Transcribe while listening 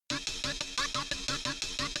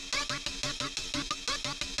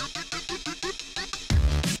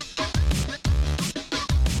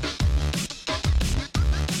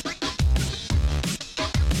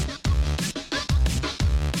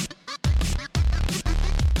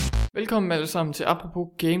Velkommen alle sammen til Apropos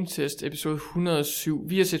Game Test episode 107.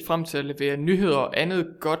 Vi har set frem til at levere nyheder og andet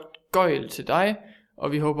godt gøjl til dig,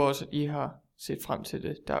 og vi håber også, at I har set frem til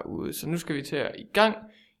det derude. Så nu skal vi til at i gang.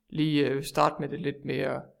 Lige starte med det lidt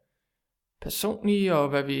mere personlige, og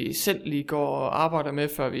hvad vi selv lige går og arbejder med,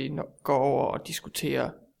 før vi går over og diskuterer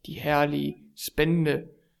de herlige, spændende,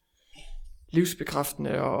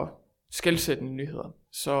 livsbekræftende og skelsættende nyheder.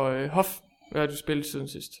 Så Hoff, hvad har du spillet siden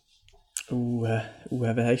sidst?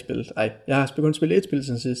 Hvad har jeg ikke spillet? Jeg har kun spillet et spil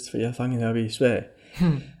siden sidst, for jeg har fanget heroppe i Sverige.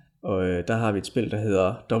 Og der har vi et spil, der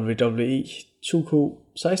hedder WWE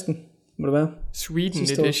 2K16, må det være? Sweden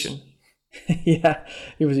sidste Edition. Ja,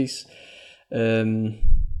 lige præcis.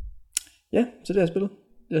 Ja, så det har jeg spillet.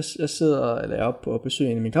 Jeg sidder eller jeg er oppe og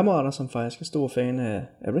besøger en af mine kammerater, som faktisk er stor fan af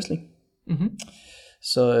wrestling. Mm-hmm.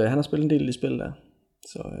 Så han har spillet en del af de spil der.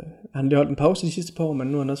 Så han har lige holdt en pause de sidste par år, men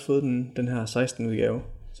nu har han også fået den her 16 udgave.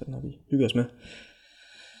 Så den har vi hygget os med.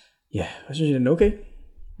 Ja, jeg synes, den er okay.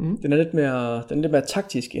 Den er lidt mere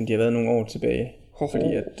taktisk, end de har været nogle år tilbage.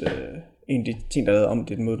 Fordi at en af de ting, der er lavet om,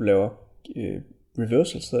 det er den måde, du laver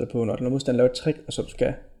reversal, så er det på, når den modstander laver et trick, og så du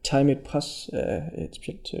skal time et pres af et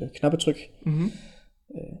specielt knappetryk. Mm-hmm.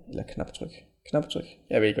 Eller knappetryk.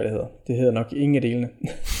 Jeg ved ikke, hvad det hedder. Det hedder nok ingen af delene.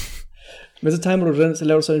 Men så timer du den, så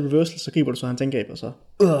laver du så en reversal, så griber du så hans angreb, og så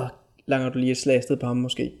langer du lige et slag sted på ham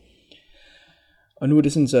måske. Og nu er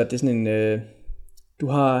det sådan så, at det er sådan en, du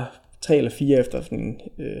har 3 eller 4 efter sådan en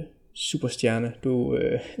superstjerne, du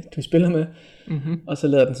spiller med, mm-hmm. Og så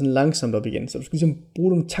lader den sådan langsomt op igen. Så du skal ligesom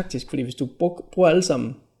bruge dem taktisk, fordi hvis du bruger alle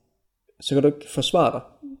sammen, så kan du ikke forsvare dig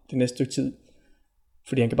det næste stykke tid.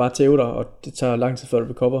 Fordi han kan bare tæve dig, og det tager lang tid før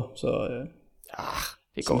du recover. Så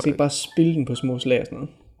det så man skal ikke bare spille den på små slag og sådan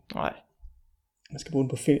noget. Nej. Man skal bruge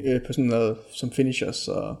den på sådan noget som finishers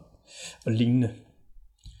og lignende.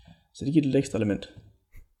 Så det giver et lidt ekstra element.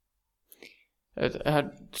 Er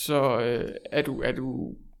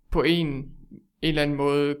du på en eller anden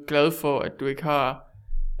måde glad for, at du ikke har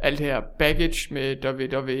alt det her baggage med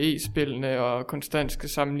WWE-spillene og konstant skal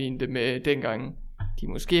sammenligne det med dengang de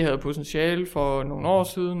måske havde potentiale for nogle år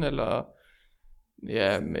siden, eller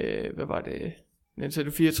ja, med, hvad var det,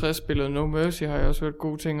 Nintendo 64 spillet No Mercy har jeg også hørt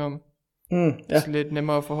gode ting om. Ja. Det er lidt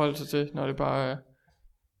nemmere at forholde sig til, når det bare er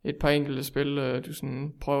et par enkelte spil, du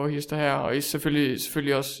sådan prøver at hister her, og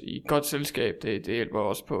selvfølgelig også i godt selskab, det hjælper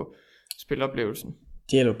også på spiloplevelsen.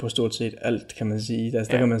 Det hjælper på stort set alt, kan man sige. Der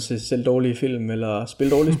kan man se selv dårlige film, eller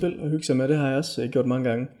spille dårlige spil, og hygge sig med. Det har jeg også gjort mange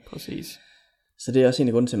gange. Præcis. Så det er også en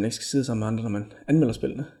af grunden til, at man ikke skal sidde sammen med andre, når man anmelder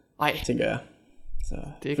spillene. Nej. Tænker jeg. Så,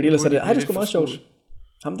 fordi ellers er det, det er sgu meget sjovt.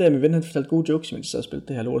 Ham der, min ven, han fortalte gode jokes, mens jeg sad og spillede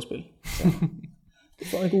det her lortespil. Så det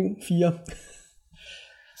får en god 4.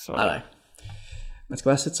 Så. Nej. Man skal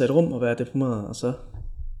bare sætte sig i et rum og være deprimeret, og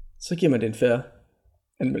så giver man det en fair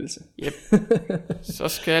anmeldelse. Yep. Så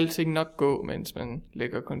skal alting nok gå, mens man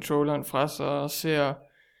lægger controlleren fra sig og ser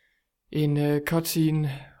en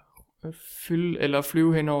cutscene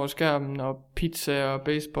flyve hen over skærmen, og pizza og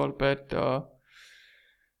baseballbat og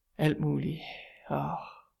alt muligt.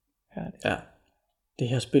 Ja, det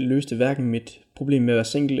her spil løste hverken mit problem med at være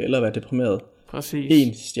single eller at være deprimeret. Præcis.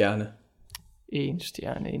 1 stjerne. 1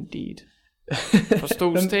 stjerne, indeed.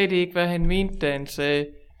 Forstod stadig ikke, hvad han mente, da han sagde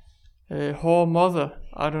whore mother,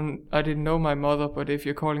 I didn't know my mother, but if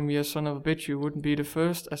you're calling me a son of a bitch, you wouldn't be the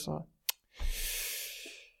first. Altså,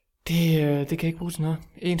 det kan ikke bruge til noget.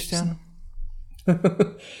 1 stjerne.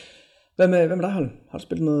 Hvad med dig, Holm? Har du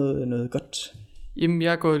spillet noget godt? Jamen,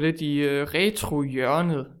 jeg er gået lidt i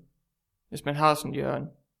retro-hjørnet, hvis man har sådan et hjørne.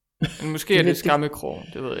 Men måske er det skammekrogen,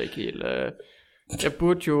 det ved jeg ikke helt. Jeg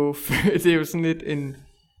burde jo, det er jo sådan lidt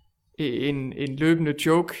en løbende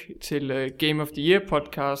joke til Game of the Year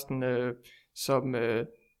podcasten, som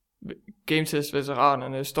Game Test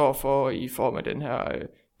veteranerne står for i form af den her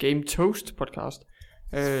Game Toast podcast.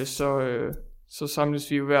 Så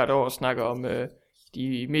samles vi jo hvert år og snakker om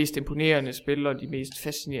de mest imponerende spil og de mest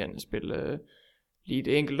fascinerende spil lige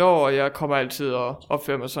et enkelt år, og jeg kommer altid og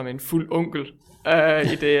opfører mig som en fuld onkel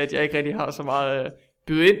i det, at jeg ikke rigtig har så meget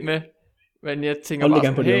byde ind med. Men jeg tænker bare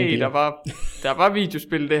sådan, hey, der var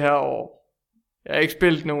videospil det her år. Jeg har ikke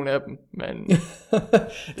spillet nogen af dem, men det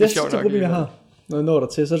er sjovt nok. Det jeg har, når jeg når der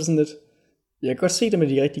til, så er det sådan lidt, jeg kan godt se dem med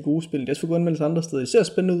de rigtig gode spil. Jeg skulle gå anmeldes andre steder. Det ser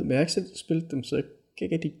spændende ud, men jeg har ikke selv spillet dem, så jeg kan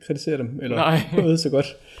ikke rigtig kritisere dem, eller noget så godt.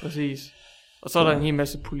 Præcis. Og så er der en hel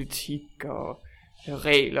masse politik og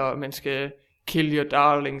regler, og man skal kill your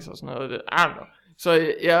darlings og sådan noget. Så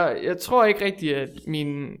jeg tror ikke rigtig, at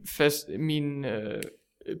min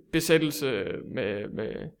besættelse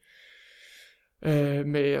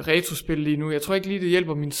med retrospil lige nu. Jeg tror ikke lige, det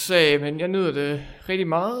hjælper min sag, men jeg nyder det rigtig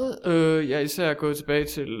meget. Jeg er især gået tilbage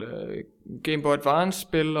til Game Boy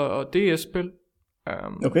Advance-spil og DS-spil.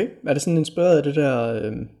 Okay, er det sådan inspireret af det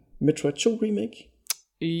der Metroid 2 remake?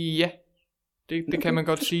 Ja, det kan man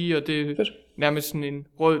godt sige, og det er nærmest sådan en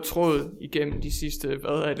rød tråd igennem de sidste,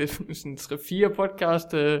 hvad er det, sådan 3-4 podcast,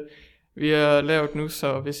 vi har lavet nu,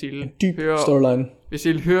 så hvis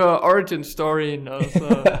I hører origin storyen, og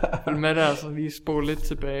så følg med der, så lige spole lidt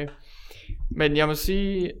tilbage. Men jeg må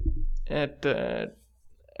sige, at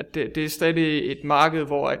det er stadig et marked,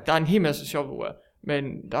 hvor der er en hel masse shovelware,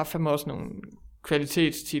 men der er fandme også nogle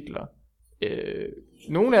kvalitetstitler.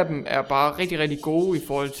 Nogle af dem er bare rigtig, rigtig gode i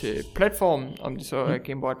forhold til platformen, om det så er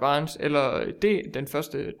Game Boy Advance eller den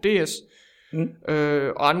første DS.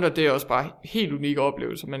 Og andre, det er også bare helt unikke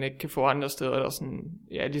oplevelser, man ikke kan få andre steder. Der sådan,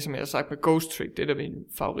 ja, ligesom jeg har sagt med Ghost Trick, det er da min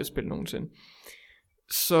favoritspil nogensinde.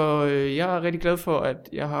 Så jeg er rigtig glad for, at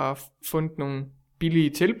jeg har fundet nogle billige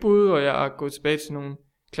tilbud, og jeg har gået tilbage til nogle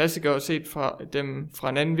klassikere og set dem fra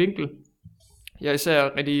en anden vinkel. Jeg er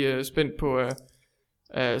især rigtig spændt på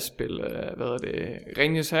at spille,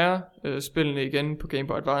 Ringenes Herre, spillene igen på Game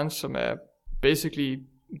Boy Advance, som er basically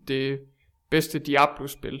det bedste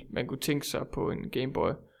Diablo-spil, man kunne tænke sig på en Game Boy.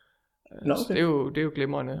 Okay. Så det er jo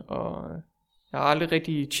glimrende, og jeg har aldrig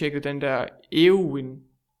rigtig tjekket den der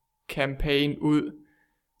Eowyn-kampagne ud,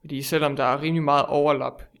 fordi selvom der er rimelig meget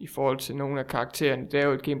overlap i forhold til nogle af karaktererne, det er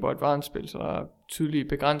jo et Game Boy Advance-spil, så der er tydelige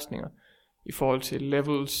begrænsninger i forhold til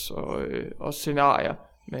levels og scenarier,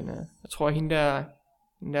 men jeg tror, at hende der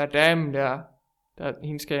dame der,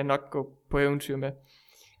 hende skal jeg nok gå på eventyr med.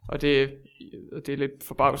 Og det er lidt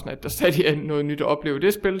forbavsende, at der stadig er noget nyt at opleve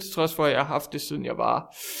det spil, trods for at jeg har haft det siden jeg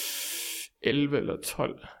var 11 eller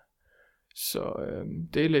 12. Så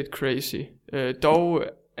det er lidt crazy. Dog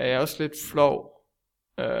er jeg også lidt flov,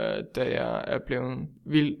 da jeg er blevet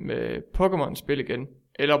vild med Pokémon-spil igen,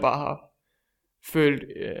 eller bare har følt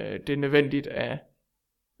det er nødvendigt at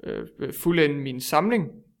fuldende min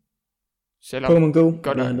samling. Pokémon Go?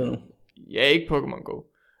 Ja, ikke Pokémon Go.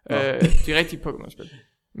 De rigtige Pokémon-spil.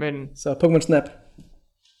 Men så Pokémon Snap?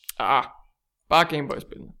 Bare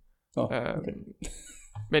Gameboy-spillene. Okay.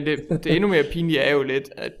 Men det endnu mere pinlige er jo lidt,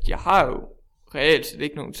 at jeg har jo reelt set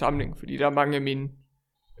ikke nogen samling, fordi der er mange af mine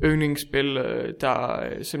yndlingsspil,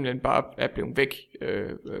 der simpelthen bare er blevet væk,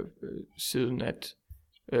 siden at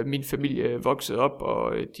min familie voksede op,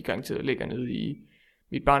 og de garanteret ligger nede i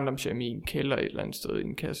mit barndomshjem i en kælder et eller andet sted i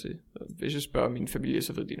en kasse. Hvis jeg spørger min familie,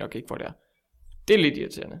 så ved de nok ikke, hvor det er. Det er lidt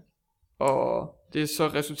irriterende. Og det er så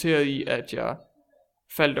resulteret i, at jeg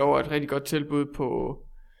faldt over et rigtig godt tilbud på,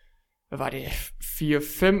 hvad var det,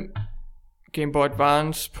 4-5 Game Boy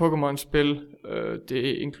Advance Pokémon-spil.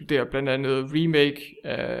 Det inkluderer blandt andet remake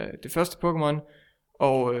af det første Pokémon,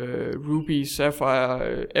 og Ruby,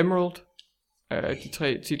 Sapphire, Emerald, de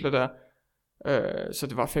 3 titler der. Så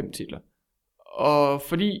det var 5 titler. Og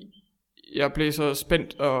fordi jeg blev så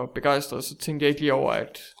spændt og begejstret, så tænkte jeg ikke lige over,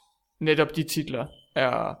 at netop de titler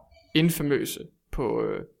er infamøse på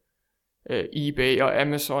eBay og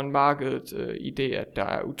Amazon markedet, i det, at der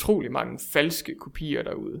er utrolig mange falske kopier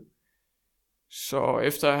derude. Så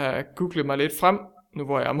efter at have googlet mig lidt frem, nu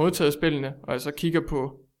hvor jeg har modtaget spillene, og jeg så kigger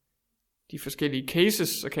på de forskellige cases,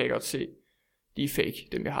 så kan jeg godt se, de er fake,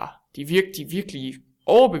 dem jeg har. De er virkelig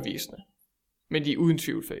overbevisende, men de er uden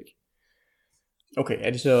tvivl fake.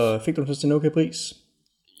 Okay, fik du dem så til en okay pris?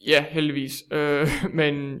 Ja, heldigvis.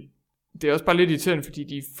 Men det er også bare lidt irriterende, fordi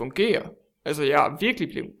de fungerer. Altså, jeg er virkelig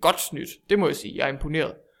blevet godt snydt. Det må jeg sige, jeg er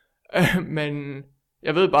imponeret. Men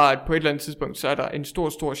jeg ved bare, at på et eller andet tidspunkt, så er der en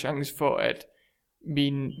stor chance for, at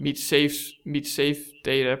mit save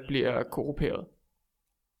data bliver korruperet.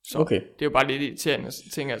 Så okay. Det er jo bare lidt irriterende, så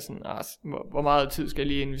tænker jeg sådan, hvor meget tid skal jeg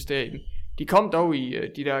lige investere i dem. De kom dog i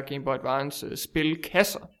de der Game Boy Advance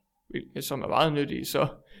spilkasser, som er meget nyttige, så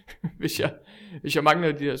hvis jeg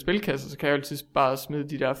mangler de der spilkasser, så kan jeg jo altid bare smide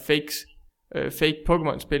de der fake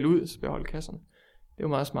Pokémon-spil ud, så beholde kasserne. Det er jo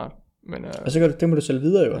meget smart. Men, og så det må du sælge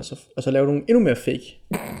videre jo, og så lave nogle endnu mere fake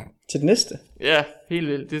til det næste. Ja, helt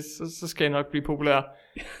vildt. Så skal jeg nok blive populær.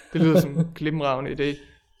 Det lyder som en glimragende idé.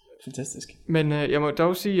 Fantastisk. Men jeg må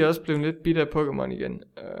dog sige, at jeg også blev lidt bitter af Pokémon igen.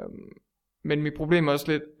 Men mit problem er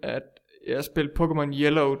også lidt, at jeg spillede Pokémon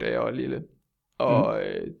Yellow, da jeg var lille. Og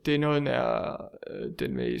det er noget nær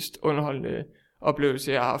den mest underholdende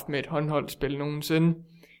oplevelse, jeg har haft med et håndholdt-spil nogensinde.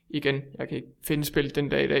 Igen, jeg kan ikke finde spil den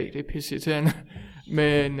dag i dag, det er pisseirriterende.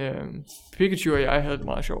 Men Pikachu og jeg havde det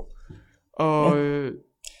meget sjovt. Og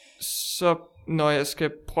så når jeg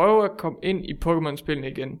skal prøve at komme ind i Pokémon-spillene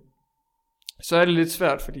igen, så er det lidt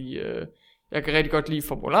svært, fordi jeg kan rigtig godt lide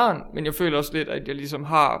formularen, men jeg føler også lidt, at jeg ligesom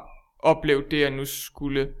har oplevet det, jeg nu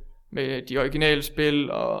skulle med de originale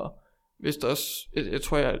spil, og hvis der også, jeg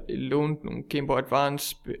tror, jeg lånte nogle Game Boy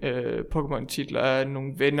Advance Pokémon-titler af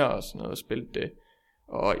nogle venner og sådan noget, og spillet det.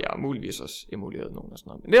 Og jeg har muligvis også emuleret nogen og sådan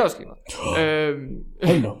noget, men det er også lige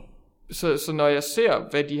meget. Så når jeg ser,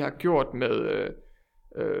 hvad de har gjort med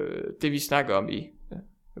det, vi snakker om i,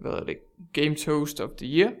 hvad er det, Game Toast of the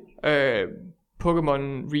Year,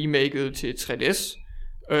 Pokémon remaket til 3DS,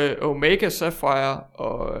 Omega Sapphire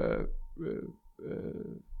og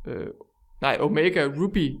Omega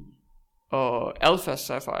Ruby og Alpha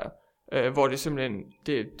Sapphire, hvor det simpelthen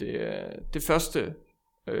det første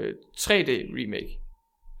 3D remake,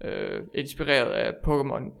 inspireret af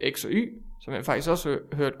Pokémon X og Y, som jeg faktisk også har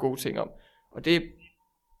hørt gode ting om. Og det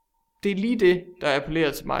er lige det, der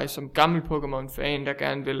appellerer til mig som gammel Pokémon-fan, der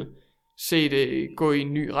gerne vil se det gå i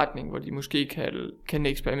en ny retning, hvor de måske kan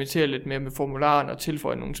eksperimentere lidt mere med formularen og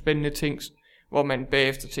tilføje nogle spændende ting, hvor man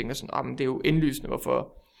bagefter tænker sådan, men det er jo indlysende,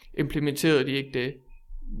 hvorfor implementerede de ikke det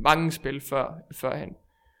mange spil førhen.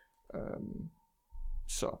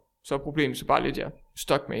 Så er problemet så bare lidt, jeg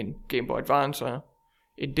stok med en Game Boy Advance og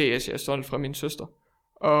en DS, jeg solgte fra min søster,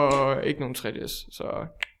 og ikke nogen 3DS, så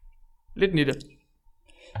lidt nitte.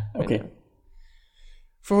 Okay. Men,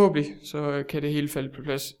 forhåbentlig så kan det hele falde på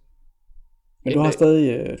plads. Men du har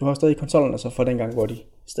stadig konsollerne så fra dengang, hvor de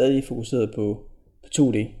stadig fokuserede på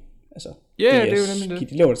 2D. Altså, det er jo nemlig det.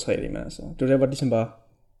 De laver det 3D, men altså, det var der, hvor det ligesom bare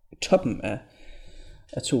toppen af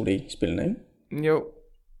 2D-spillene, ikke? Jo.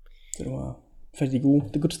 Så det var faktisk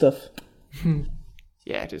the good stuff.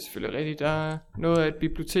 Ja, det er selvfølgelig rigtigt. Der er noget af et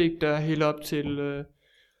bibliotek, der er helt op til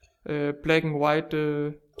Black and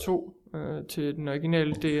White 2 til den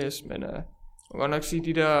originale DS, men man kan godt nok sige,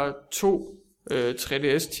 de der 2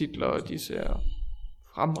 3DS-titler, de ser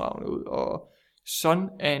fremragende ud, og Sun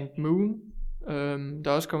and Moon,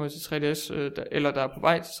 der også kommer til 3DS, eller der er på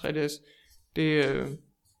vej til 3DS,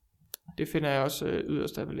 det finder jeg også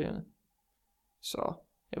yderst appellerende. Så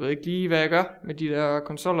jeg ved ikke lige, hvad jeg gør med de der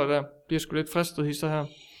konsoller der. Bliver sgu lidt fristet hister her.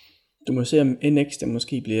 Du må se, om NX der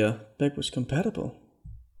måske bliver backwards compatible.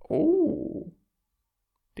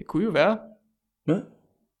 Det kunne jo være. Ja.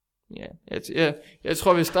 Ja, jeg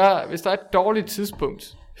tror, hvis der er et dårligt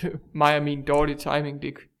tidspunkt, mig og min dårlige timing,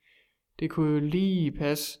 det kunne jo lige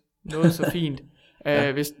passe noget så fint.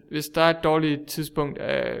 Ja. Hvis der er et dårligt tidspunkt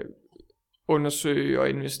at undersøge og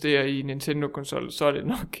investere i Nintendo-konsol, så er det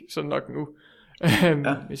nok nu.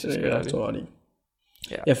 Hvis jeg skal jeg tror det.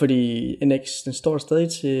 Ja, fordi NX, den står stadig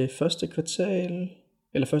til første kvartal,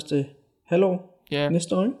 eller første halvår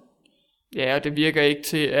næste år, ikke? Ja, og det virker ikke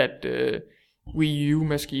til, at Wii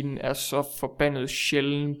U-maskinen er så forbandet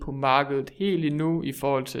sjælden på markedet helt endnu, i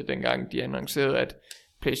forhold til dengang de annoncerede, at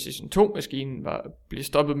PlayStation 2-maskinen blev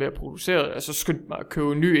stoppet med at producere, altså skyndte mig at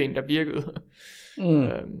købe en ny en, der virkede.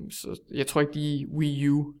 Så jeg tror ikke, de Wii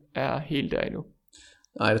U er helt der endnu.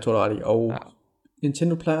 Nej, det tror jeg ret i. Og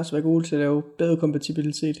Nintendo plejer at være gode til at lave bedre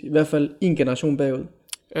kompatibilitet, i hvert fald en generation bagud.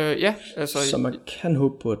 Ja, altså... Så man kan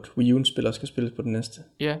håbe på, at Wii U-spillere skal spilles på den næste.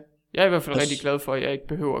 Ja, jeg er i hvert fald rigtig glad for, at jeg ikke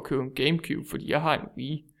behøver at købe en Gamecube, fordi jeg har en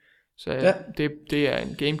Wii. Så det er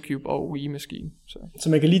en Gamecube og Wii-maskine. Så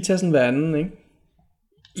man kan lige tage sådan hver anden, ikke?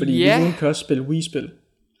 Fordi Wii U kan også spille Wii-spil.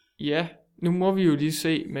 Ja, nu må vi jo lige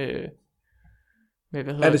se med hvad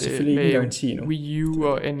hedder det selvfølgelig ikke en garanti nu. Wii U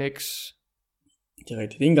og NX. Det er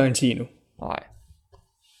rigtigt, det er ikke en garanti nu. Nej.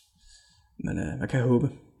 Men man kan håbe.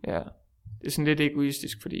 Ja, det er sådan lidt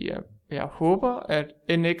egoistisk, fordi jeg håber, at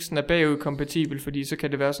NX'en er bagudkompatibel, fordi så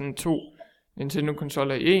kan det være sådan 2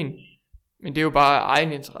 Nintendo-konsoller i en. Men det er jo bare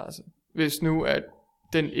egen interesse. Hvis nu, at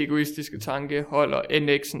den egoistiske tanke holder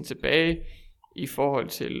NX'en tilbage i forhold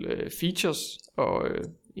til features og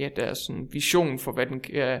deres sådan vision for, hvad den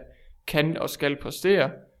kan og skal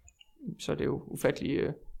præstere, så er det jo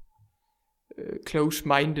ufattelig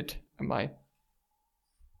close-minded af mig.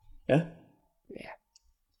 Ja.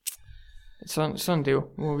 Sådan det jo.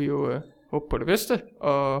 Nu må vi jo håbe på det bedste,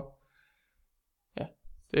 og ja,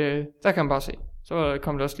 der kan man bare se. Så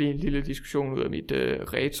kom der også lige en lille diskussion ud af mine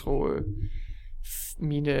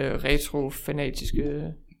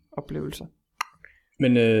retro-fanatiske oplevelser.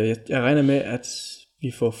 Men jeg regner med, at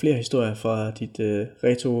vi får flere historier fra dit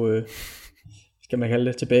retro, skal man kalde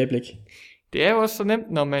det, tilbageblik. Det er jo også så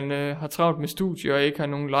nemt, når man har travlt med studier og ikke har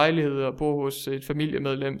nogen lejlighed og bor hos et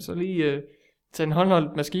familiemedlem, så lige tage en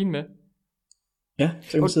håndholdt maskine med. Ja,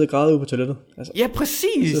 så kan man sidde og græde ude på toilettet. Altså, ja,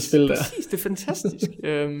 præcis, det er fantastisk.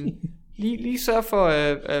 Lige sørg for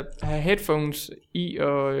at have headphones i,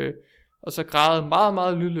 og så græde meget,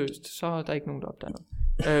 meget lydløst, så er der ikke nogen, der opdager noget.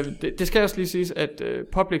 Det skal også lige siges, at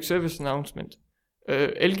public service announcement,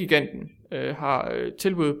 Elgiganten har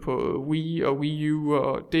tilbud på Wii og Wii U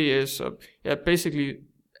og DS og basically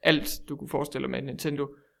alt du kunne forestille dig med Nintendo.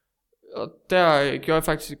 Og der gjorde jeg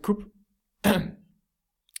faktisk et kup.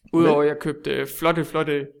 Udover at jeg købte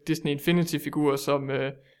flotte Disney Infinity figurer, som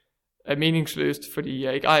er meningsløst, fordi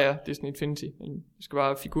jeg ikke ejer Disney Infinity. Jeg skal bare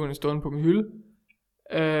have figurerne stående på min hylde.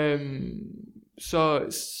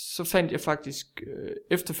 Så fandt jeg faktisk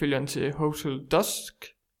efterfølgeren til Hotel Dusk.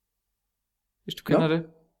 Hvis du kender det.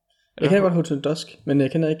 Jeg kender godt Hotel Dusk, men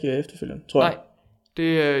jeg kender ikke efterfølgeren, tror jeg.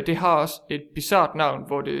 Nej, det har også et bizart navn,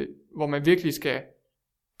 hvor man virkelig skal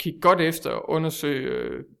kigge godt efter og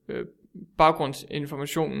undersøge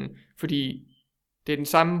baggrundsinformationen, fordi det er den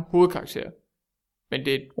samme hovedkarakter, men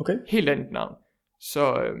det er et helt andet navn.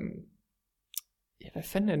 Så hvad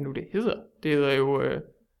fanden er det nu det hedder? Det hedder jo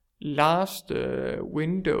Last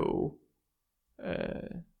Window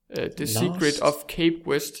The Secret of Cape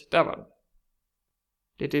West. Der var den.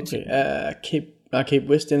 Det er det. Cape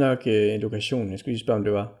West, det er nok en lokation. Jeg skulle lige spørge, om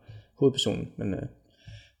det var hovedpersonen, men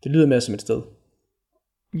det lyder mere som et sted.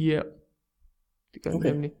 Ja, det gør det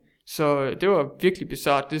nemlig. Så det var virkelig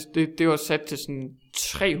bizart. Det var sat til sådan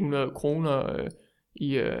 300 kroner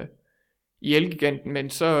i Elgiganten, men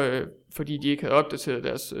så fordi de ikke havde opdateret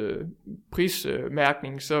deres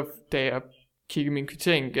prismærkning, så da jeg kiggede min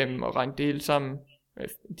kvittering igennem og regnede det hele sammen,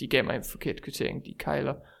 de gav mig en forkert kvittering, de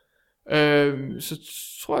kejler, så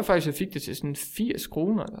tror jeg faktisk, jeg fik det til sådan 80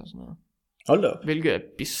 kroner eller sådan noget. Hold da op. Hvilket er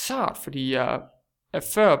bizart, fordi jeg er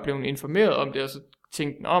før blevet informeret om det, og så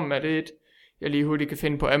tænkte om er det et, jeg lige hurtigt kan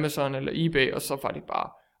finde på Amazon eller eBay, og så var det bare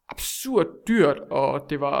absurd dyrt, og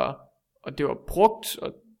det var brugt,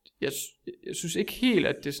 og jeg synes ikke helt,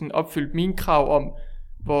 at det sådan opfyldte mine krav om,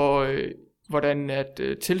 hvordan at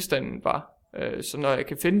tilstanden var. Så når jeg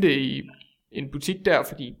kan finde det i en butik der,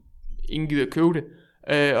 fordi ingen gider købe det,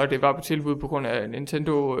 og det var på tilbud på grund af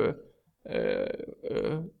Nintendo,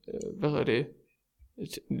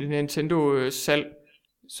 Nintendo salg,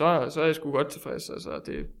 så er jeg sgu godt tilfreds. Altså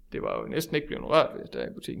det var jo næsten ikke blevet rørt ved der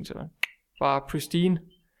i butikken, så bare pristine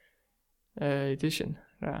edition.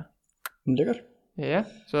 Ja. Men det er godt. Ja,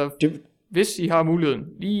 så hvis I har muligheden,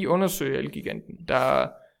 lige undersøg Elgiganten. Der er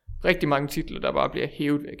rigtig mange titler, der bare bliver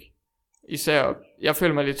hævet væk. Især, jeg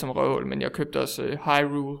føler mig lidt som røvhul, men jeg købte også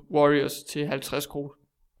Hyrule Warriors til 50 kroner.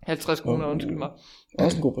 50 kroner, undskyld mig.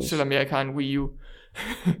 Også en god pris. Selvom jeg ikke har en Wii U.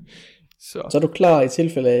 Så er du klar i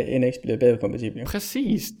tilfælde af, at NX bliver bedre kompatibel?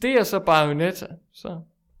 Præcis, det er så Bayonetta. Så.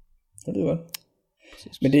 Ja, det er godt.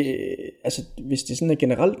 Præcis. Men det, altså, hvis det sådan er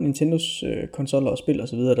generelt Nintendos konsoller og spil og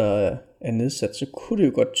så videre, der er nedsat, så kunne det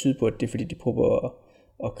jo godt tyde på, at det er fordi, de prøver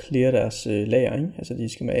at clear deres lager, ikke? Altså, de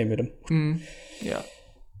skal af med dem. Ja.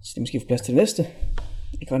 Så de måske får plads til det næste.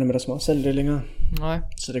 Ikke regner med, at der er så salg det længere. Nej.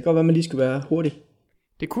 Så det kan godt være, at man lige skal være hurtig.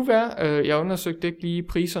 Det kunne være, jeg undersøgte ikke lige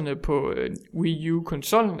priserne på Wii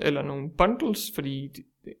U-konsollen eller nogle bundles, fordi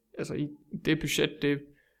altså i det budget,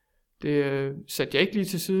 det satte jeg ikke lige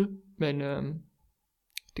til side, men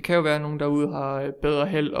det kan jo være, at nogen derude har bedre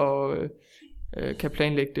held og kan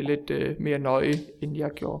planlægge det lidt mere nøje, end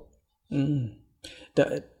jeg gjorde.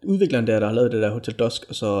 Udvikleren der har lavet det der Hotel Dusk,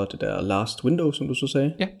 og så det der Last Window, som du så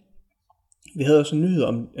sagde. Ja. Vi havde også en nyhed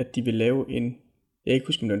om, at de vil lave en, jeg ikke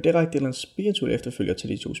husker, om det var en direkte eller en spirituel efterfølger til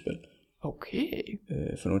de to spil. Okay.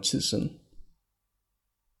 For nogle tid siden.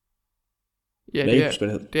 Ja,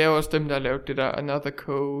 det er jo også dem, der har lavet det der Another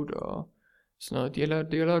Code og sådan noget.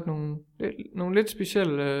 De har lavet nogle lidt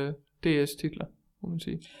specielle DS-titler, må man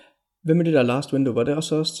sige. Hvem er det der Last Window? Var det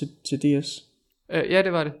også til DS? Ja,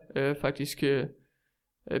 det var det. Faktisk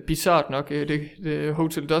bizart nok. Det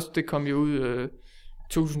Hotel Dusk, det kom jo ud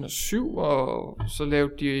 2007, og så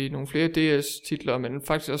lavede de nogle flere DS-titler, men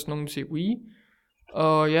faktisk også nogle til Wii.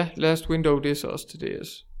 Og ja, Last Window, det er så også til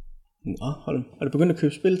DS. Nå, hold. Er du begyndt at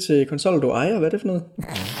købe spil til konsoller, du ejer? Hvad er det for noget?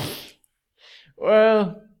 Well,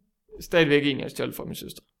 stadigvæk en, jeg har stjålet for min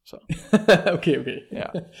søster. Så. Okay. Ja.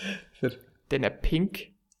 Fedt. Den er pink,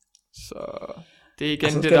 så det er igen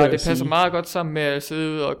altså, det der, det passer meget godt sammen med at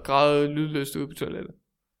sidde ude og græde lydløst ude på toilettet.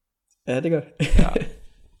 Ja, det gør ja.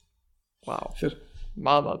 Wow. Fedt.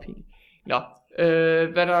 Meget, meget pinligt. Nå,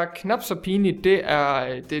 hvad der er knap så pinligt, det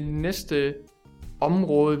er det næste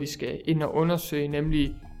område, vi skal ind og undersøge,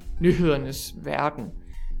 nemlig nyhedernes verden.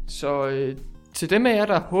 Så til dem af jer,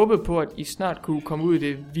 der håbede på, at I snart kunne komme ud i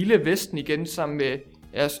det vilde vesten igen sammen med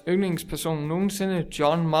jeres yndlingsperson nogensinde,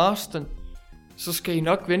 John Marston, så skal I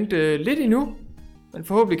nok vente lidt endnu, men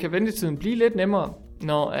forhåbentlig kan ventetiden blive lidt nemmere,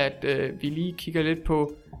 når at vi lige kigger lidt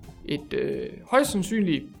på et højst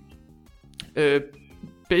sandsynligt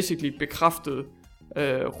basically bekræftet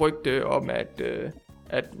rygte om, at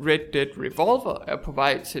Red Dead Revolver er på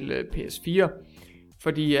vej til PS4.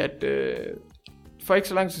 Fordi at for ikke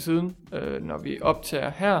så lang tid siden, når vi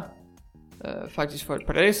optager her, faktisk for et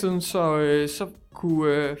par dage siden, så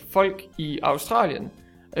kunne folk i Australien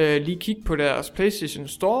lige kigge på deres PlayStation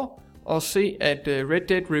Store og se, at Red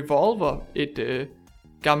Dead Revolver, et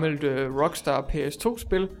gammelt Rockstar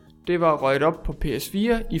PS2-spil, det var røget op på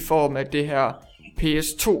PS4 i form af det her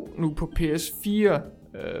PS2 nu på PS4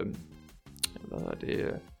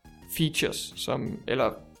 features, som, eller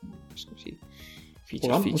hvad skal man sige,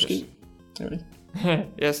 features. Måske. Jeg ved ikke.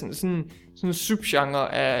 Ja, sådan en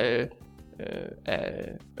subgenre af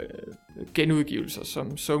genudgivelser,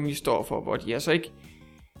 som Sony står for, hvor de altså ikke,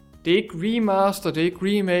 det er ikke remaster, det er ikke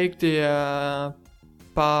remake, det er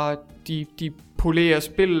bare, de polerer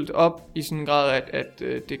spillet op i sådan en grad, at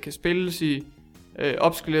det kan spilles i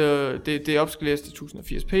opskaleret, det er opskaleret til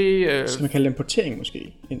 1080p. Så man kalde det en portering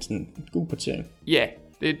måske, en god portering. Ja,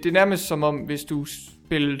 det er nærmest som om, hvis du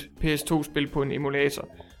spillede PS2-spil på en emulator.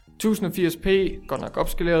 1080p, godt nok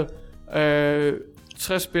opskaleret,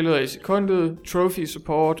 60 billeder i sekundet, trophy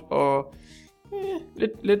support og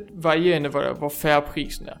lidt varierende, hvor færre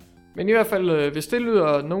prisen er. Men i hvert fald, hvis det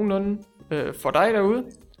lyder nogenlunde for dig derude,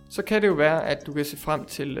 så kan det jo være, at du kan se frem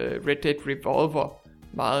til Red Dead Revolver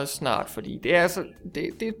meget snart, fordi det er altså,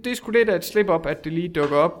 det er sgu lidt af et slip-up, at det lige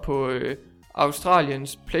dukker op på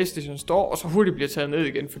Australiens PlayStation Store, og så hurtigt bliver taget ned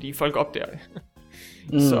igen, fordi folk opdager det.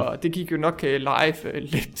 Så det gik jo nok live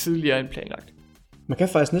lidt tidligere end planlagt. Man kan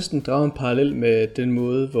faktisk næsten drage en parallel med den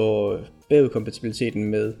måde, hvor bagudkompatibiliteten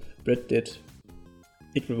med Red Dead,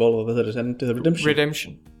 ikke Revolver, hvad hedder det sådan? Det hedder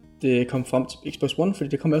Redemption. Det kom frem til Xbox One, fordi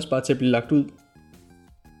det kom også bare til at blive lagt ud.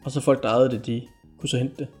 Og så folk, der ejede det, de kunne så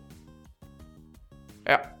hente det.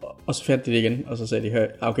 Ja. Og så fandt de det igen, og så sagde de,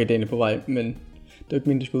 okay, det er på vej, men det er jo ikke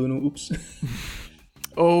mindre, de skulle ud nu, ups.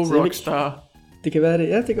 Rockstar. Det kan være det,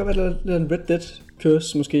 ja, det kan være, det er en Red Dead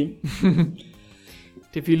curse måske.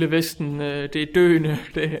 Det vilde vesten, det er døende,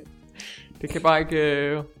 det kan bare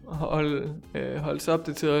ikke holde sig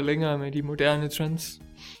opdateret længere med de moderne trends.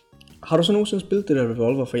 Har du så nogensinde spillet det der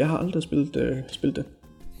Revolver? For jeg har aldrig spillet det.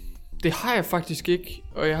 Det har jeg faktisk ikke,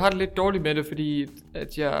 og jeg har det lidt dårligt med det, fordi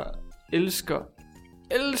at jeg elsker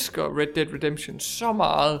Red Dead Redemption så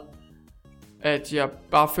meget, at jeg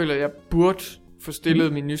bare føler, at jeg burde få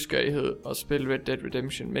stillet min nysgerrighed og spille Red Dead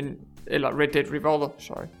Redemption, eller Red Dead Revolver,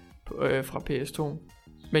 fra PS2.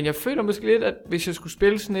 Men jeg føler måske lidt, at hvis jeg skulle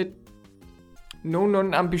spille sådan et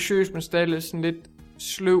nogenlunde ambitiøst, men stadig sådan lidt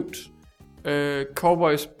sløvt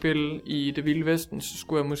cowboy-spil i det vilde vesten, så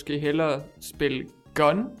skulle jeg måske hellere spille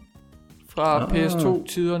Gun fra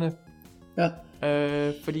PS2-tiderne. Ja.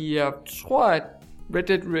 Fordi jeg tror, at Red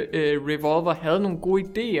Dead Revolver havde nogle gode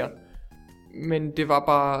idéer, men det var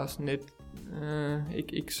bare sådan et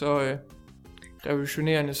ikke så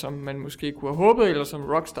revolutionerende, som man måske kunne have håbet, eller som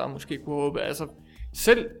Rockstar måske kunne have håbet. Altså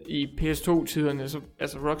selv i PS2-tiderne,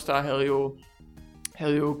 altså Rockstar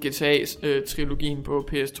havde jo GTA-trilogien på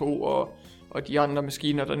PS2 og de andre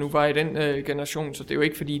maskiner, der nu var i den generation, så det er jo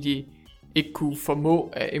ikke fordi, de ikke kunne formå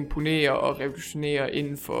at imponere og revolutionere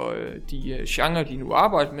inden for de genre, de nu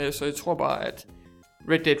arbejder med, så jeg tror bare, at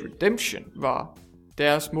Red Dead Redemption var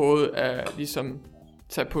deres måde at ligesom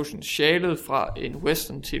tage potentialet fra en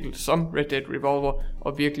western titel som Red Dead Revolver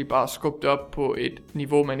og virkelig bare skubbe det op på et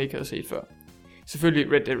niveau, man ikke havde set før.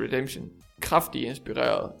 Selvfølgelig Red Dead Redemption kraftigt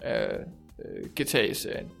inspireret af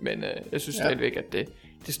GTA-serien, men jeg synes stadigvæk, at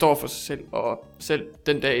det står for sig selv, og selv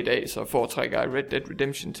den dag i dag, så foretrækker jeg Red Dead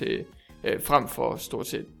Redemption til frem for stort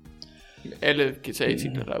set alle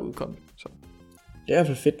GTA-titler, der er udkommet. Så. Det er i hvert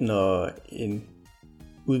fald fedt, når en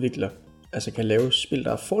udvikler altså kan lave spil,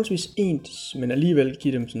 der er forholdsvis ens, men alligevel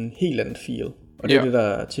giver dem sådan en helt anden feel. Og det er det, der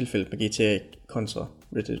er tilfældet med GTA kontra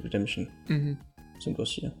Red Dead Redemption, som du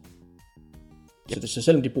også siger. Så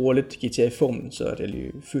selvom de bruger lidt GTA-formlen, så er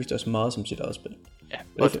det føles det også meget som sit eget spil.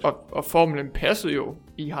 Ja, og formlen passede jo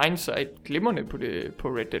i hindsight glimrende på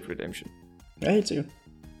Red Dead Redemption. Ja, helt sikkert.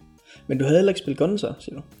 Men du havde heller ikke spillet Gun, så,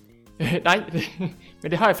 siger du? Nej,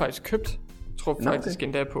 men det har jeg faktisk købt. Jeg tror faktisk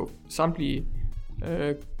endda på samtlige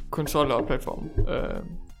konsoller og platforme.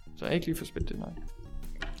 Så jeg har ikke lige fået spillet det, nej.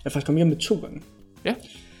 Jeg har faktisk kommet hjem med 2 gange. Ja,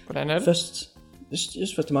 hvordan er det? Først, jeg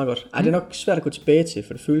synes det er meget godt. Det er nok svært at gå tilbage til,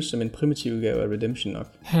 for det føles som en primitiv udgave af Redemption nok.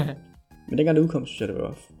 Men dengang det udkom, synes jeg, det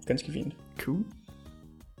var ganske fint. Cool.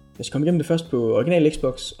 Jeg skal komme igennem det først på original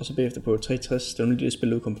Xbox, og så bagefter på 360, det var nu det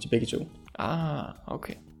spil udkom til begge to.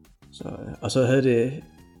 Okay. Så, og så havde det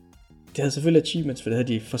havde selvfølgelig achievements, for det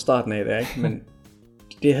havde de fra starten af, der, ikke? Men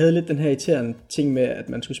det havde lidt den her irriterende ting med, at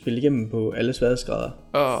man skulle spille igennem på alle sværhedsgrader.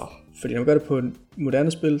 Fordi når man gør det på en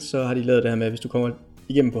moderne spil, så har de lavet det her med, at hvis du kommer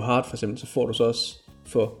igennem på hard for eksempel, så får du så også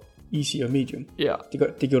for easy og medium. Ja.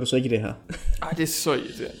 Det gjorde du så ikke i det her. Ej, det er så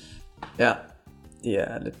irriterende. Ja,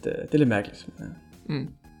 det er lidt mærkeligt. Ja.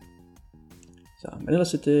 Så, men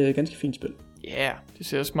ellers et ganske fint spil. Ja, det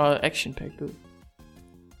ser også meget action-packed ud.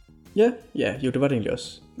 Ja, jo, det var det egentlig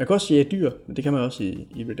også. Man kan også sige dyr, men det kan man også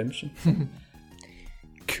i Redemption.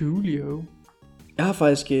 Coolio. Jeg har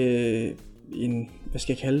faktisk hvad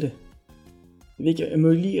skal jeg kalde det? Jeg må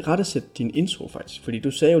lige rettesætte din intro faktisk, fordi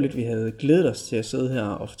du sagde jo lidt, at vi havde glædet os til at sidde her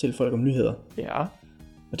og fortælle folk om nyheder. Ja.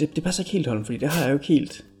 Og det passer ikke helt, Holm, fordi det har jeg jo ikke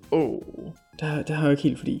helt. Det har jeg jo ikke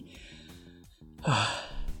helt, fordi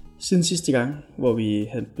siden sidste gang, hvor vi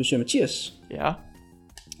havde besøg af Mathias, ja,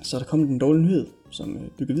 så er der kommet en dårlig nyhed,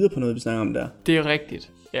 som bygger videre på noget, vi snakker om der. Det er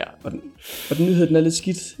rigtigt, ja. Og den nyhed, den er lidt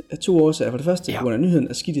skidt af 2 årsager. For det første, på grund af nyheden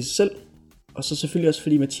er skidt i sig selv, og så selvfølgelig også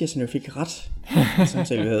fordi Mathias jo fik ret i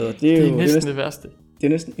samtale, vi havde. Det er næsten det værste. Det er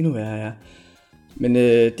næsten endnu værre, ja. Men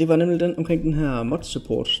det var nemlig omkring den her mod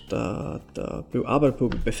support, der blev arbejdet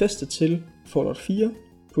på Bethesda til Fallout 4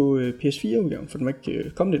 på PS4-udgaven, for den var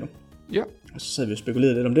ikke kommet endnu. Ja. Og så sad vi og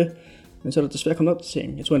spekulerede lidt om det, men så er der desværre kommet op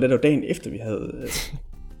til. Jeg tror endda, det var dagen efter, vi havde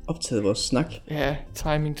optaget vores snak. Ja,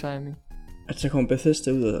 timing. At så kommer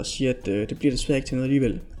Bethesda ud og siger, at det bliver desværre ikke til noget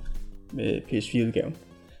alligevel med PS4-udgaven.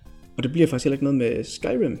 Og det bliver faktisk heller ikke noget med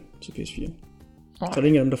Skyrim til PS4. Så er der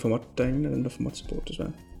ingen af dem, der får mod support,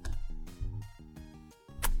 desværre.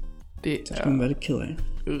 Det skal man være lidt ked af.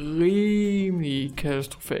 Rimelig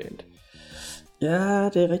katastrofalt. Ja,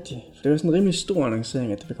 det er rigtigt. For det var sådan en rimelig stor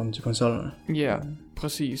annoncering, at det vil komme til konsollerne. Ja,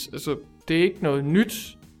 præcis. Altså, det er ikke noget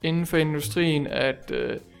nyt inden for industrien, at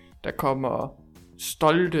der kommer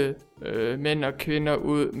stolte mænd og kvinder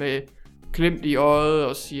ud med glimt i øjet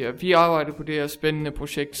og siger, vi arbejder på det her spændende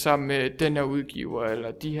projekt sammen med den her udgiver,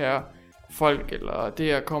 eller de her folk, eller det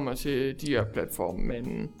her kommer til de her platforme.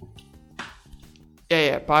 Men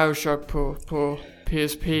ja, Bioshock på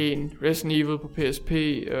PSP'en, Resident Evil på PSP,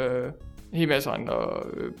 en hel masse andre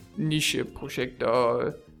niche-projekter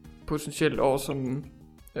og potentielt awesome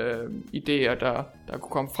idéer, der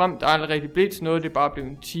kunne komme frem. Der er aldrig rigtig blevet til noget, det er bare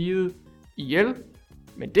blevet tiget ihjel.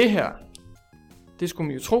 Men det her, det skulle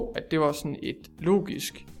man jo tro, at det var sådan et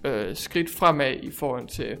logisk skridt fremad i forhold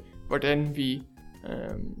til, hvordan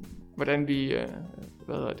vi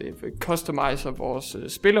customiser vores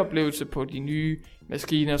spiloplevelse på de nye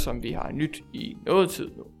maskiner, som vi har nyt i noget tid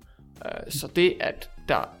nu. Så det, at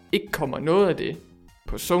der ikke kommer noget af det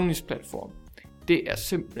på Sonys platform, det er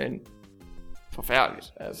simpelthen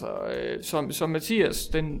forfærdeligt. Altså, som Mathias,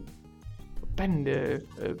 den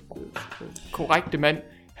korrekte mand,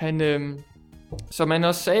 han, som han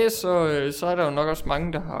også sagde, så er der jo nok også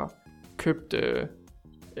mange, der har købt,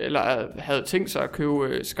 eller havde tænkt sig at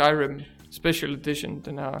købe Skyrim Special Edition,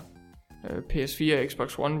 den her PS4 og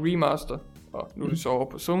Xbox One remaster, og nu er det så over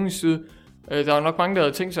på Sonys side. Der er nok mange, der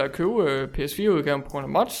havde tænkt sig at købe PS4-udgaven på grund af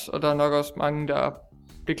mods, og der er nok også mange, der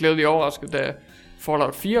blev glædeligt overrasket, da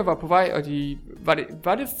Fallout 4 var på vej, og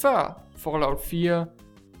var det før Fallout 4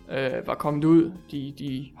 var kommet ud?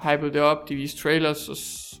 De hypede det op, de viste trailers, og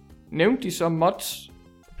nævnte de så mods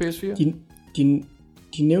på PS4?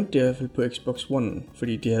 De nævnte det i hvert fald på Xbox One,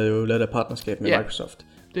 fordi de havde jo lavet et partnerskab med Microsoft.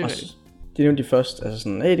 Det er rigtigt. Det nævnte de først, altså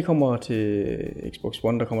sådan, hey, det kommer til Xbox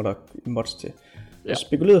One, der kommer der mods til. Og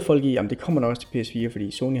spekulerede folk i, jamen det kommer nok også til PS4,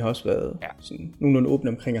 fordi Sony har også været sådan nogenlunde åbne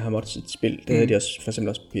omkring at have mods et spil. Det havde de også for eksempel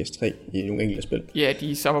også på PS3 i nogle enkelte spil. Ja,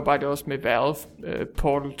 de samarbejder også med Valve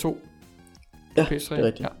Portal 2 på PS3. Det er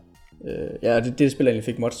rigtigt. Ja, det spil egentlig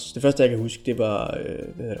fik mods. Det første jeg kan huske, det var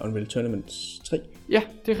Unreal Tournament 3. Ja,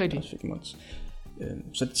 det er rigtigt. Fik mods.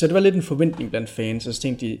 Så det var lidt en forventning blandt fans, og så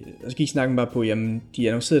tænkte de, og så gik snakken bare på, jamen de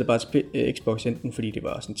annoncerede det bare til Xbox enten fordi det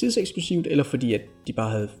var sådan tidseksklusivt, eller fordi at de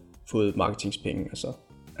bare havde fået marketingspenge, og så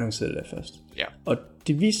annoncerede det der først. Ja. Og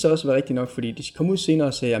det viste sig også at være rigtigt nok, fordi de kom ud senere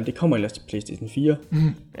og sagde, jamen det kommer ellers til PlayStation 4.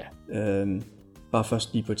 Bare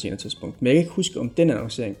først lige på et senere tidspunkt. Men jeg kan ikke huske, om den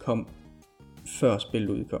annoncering kom før spillet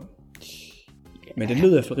udkom. Men det lød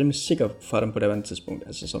i hvert fald rimelig sikkert fra dem på det andet tidspunkt,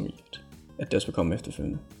 altså som i, at det også vil komme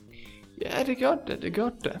efterfølgende. Ja, det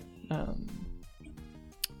gjorde det.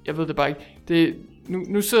 Jeg ved det bare ikke.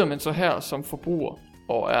 Nu sidder man så her som forbruger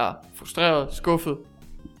og er frustreret, skuffet,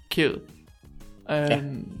 ked.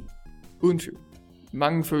 Uden tvivl.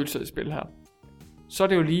 Mange følelser i spil her. Så er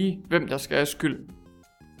det jo lige, hvem der skal have skyld.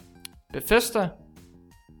 Bethesda,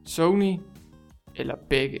 Sony eller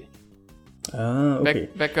begge. Okay.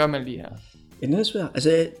 Hvad gør man lige her? Ja, det er svært.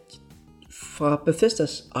 Altså, fra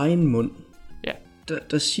Bethesdas egen mund,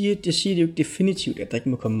 der siger de jo ikke definitivt, at der ikke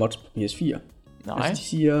må komme mods på PS4. Nej. Altså, de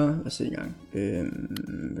siger, lad os se en gang.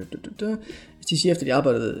 De siger, efter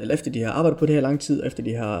de har arbejdet på det her lang tid, efter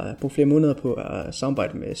de har brugt flere måneder på at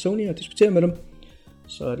samarbejde med Sony og diskutere med dem,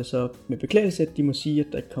 så er det så med beklagelse, at de må sige, at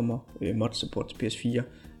der ikke kommer mod support til PS4.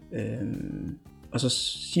 Og så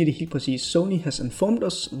siger de helt præcis, Sony has informed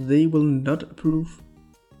us they will not approve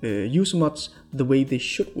user mods the way they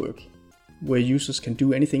should work, where users can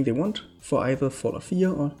do anything they want for either Fallout 4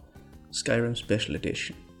 or Skyrim Special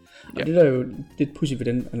Edition. Og det der er jo lidt pudsigt ved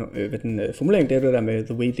den formulering, det er det der med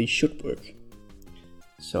the way they should work.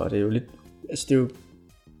 Så det er jo lidt, altså det er jo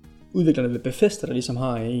udviklerne ved Bethesda, der ligesom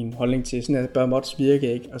har en holdning til, sådan at bør mods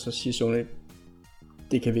virke, ikke? Og så siger Sony,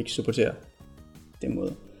 det kan vi ikke supportere den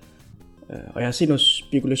måde. Og jeg har set noget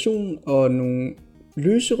spekulation og nogle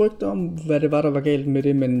løse rygter om, hvad det var, der var galt med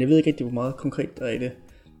det, men jeg ved ikke rigtig, hvor meget konkret der er i det.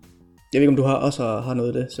 Jeg ved ikke, om du også har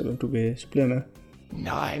noget af det, så du vil supplere med.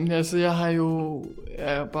 Nej, men altså jeg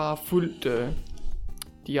har bare fulgt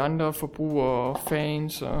de andre forbrugere,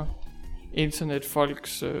 fans og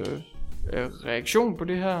internetfolks reaktion på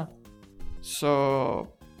det her. Så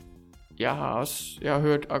jeg har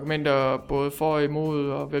hørt argumenter både for og imod,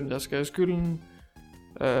 og hvem der skal have skylden.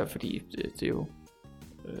 Fordi det er jo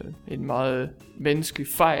en meget menneskelig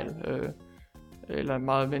fejl, eller en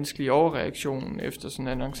meget menneskelig overreaktion efter sådan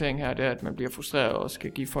en annoncering her, det er, at man bliver frustreret og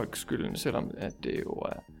skal give folk skylden, selvom at det jo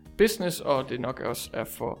er business, og det nok også er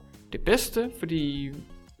for det bedste, fordi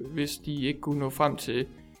hvis de ikke kunne nå frem til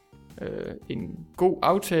en god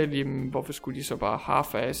aftale, jamen, hvorfor skulle de så bare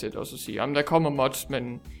half-ass it og så sige, jamen der kommer mods,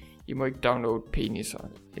 men I må ikke downloade penis og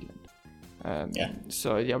et eller andet. Ja.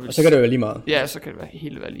 Så jeg vil og så kan det være lige meget. Ja, så kan det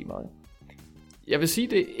helt være lige meget. Jeg vil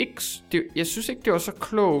sige, jeg synes ikke, det var så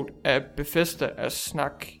klogt af Bethesda at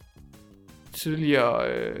snakke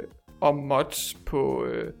tidligere om mods på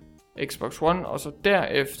Xbox One, og så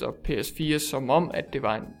derefter PS4, som om, at det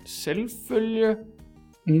var en selvfølge.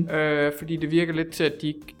 Fordi det virker lidt til, at de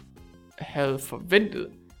ikke havde forventet,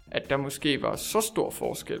 at der måske var så stor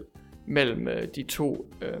forskel mellem de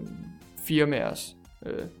to firmaers,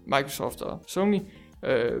 Microsoft og Sony,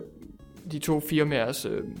 de to firmaers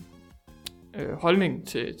holdning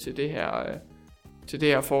til det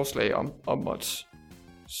her forslag om mods.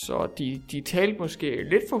 Så de talte måske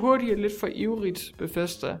lidt for hurtigt og lidt for ivrigt,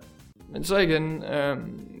 Bethesda. Men så igen,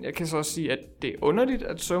 jeg kan så også sige, at det er underligt,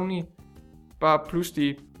 at Sony bare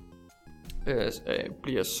pludselig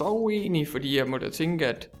bliver så uenig, fordi jeg må da tænke,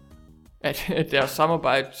 at deres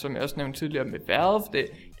samarbejde, som jeg også nævnte tidligere med Valve, det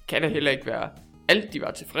kan da heller ikke være alt, de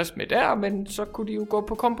var tilfreds med der, men så kunne de jo gå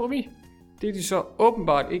på kompromis. Det er de så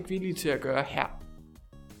åbenbart ikke villige til at gøre her.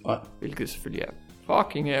 Hvilket selvfølgelig er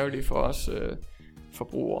fucking ærgerligt for os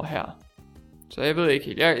forbrugere her. Så jeg ved ikke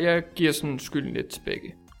helt. Jeg giver sådan skylden lidt til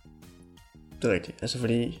begge. Det er rigtigt. Altså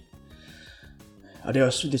fordi... Og det er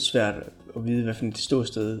også lidt svært at vide, hvad for et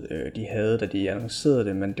ståsted de havde, da de annoncerede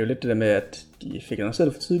det. Men det er jo lidt det der med, at de fik annonceret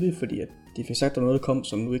det for tidligt, fordi at de fik sagt, at der noget kom,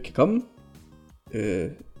 som nu ikke kan komme.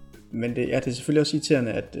 Men det er selvfølgelig også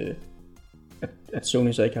irriterende, at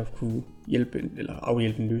Sony så ikke har kunne hjælpe eller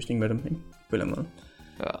afhjælpe en løsning med dem, ikke? På en eller anden måde.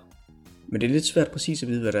 Ja. Men det er lidt svært præcis at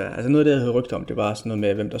vide, hvad der er. Altså noget af det, jeg havde rygtet om, det var sådan noget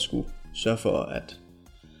med, hvem der skulle sørge for at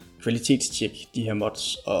kvalitetstjekke de her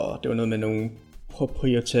mods, og det var noget med nogle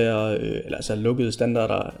proprietære, eller altså lukkede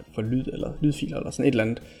standarder for lyd, eller lydfiler, eller sådan et eller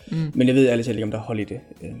andet. Men jeg ved ærligt talt ikke, om der er hold i det.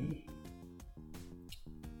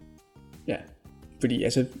 Ja, fordi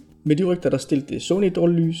altså, med de rygter, der stillede det Sony et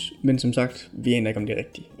dårligt lys, men som sagt, vi aner ikke, om det er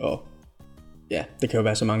rigtigt. Og ja, det kan jo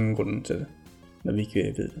være så mange grunde til det, når vi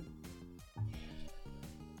ikke ved det.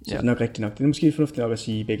 Så det er nok rigtigt nok. Det er måske fornuftigt nok at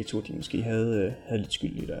sige, at begge to de måske havde lidt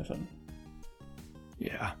skyld i det i hvert fald.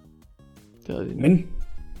 Ja, det havde de. Men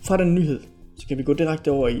fra den nyhed, så kan vi gå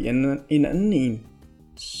direkte over i en anden,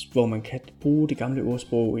 hvor man kan bruge det gamle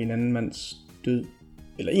ordsprog, en anden mands død,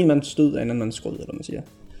 eller en mands død af en anden mands skrød, eller hvad man siger.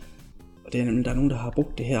 Og det er nemlig, der er nogen, der har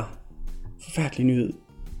brugt det her forfærdelige nyhed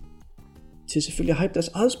til selvfølgelig at hype deres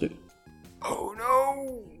eget spil. Oh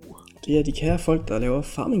no! Det er de kære folk, der laver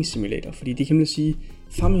Farming Simulator, fordi de kan nemlig sige,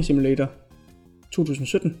 Farming Simulator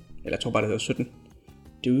 2017, eller jeg tror bare det hedder 17,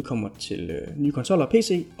 det udkommer til nye konsoller og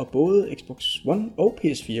PC, og både Xbox One og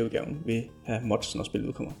PS4 udgaven vil have mods, når spillet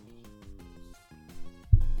udkommer.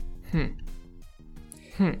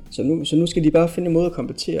 Så nu skal de bare finde en måde at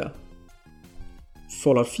komplettere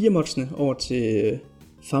Fallout 4 modsene over til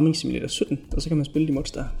Farming Simulator 17, og så kan man spille de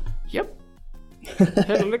mods der. Yep.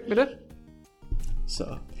 Held og lykke med det. Så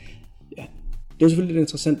ja, det er selvfølgelig lidt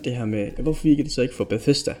interessant det her med, hvorfor virker det så ikke for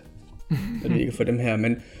Bethesda, når det ikke for dem her,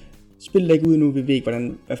 men spillet er ikke ude nu, vi ved ikke,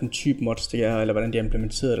 hvad for en type mods det er, eller hvordan de er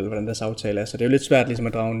implementeret, eller hvordan deres aftale er, så det er jo lidt svært ligesom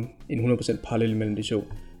at drage en 100% parallel mellem de to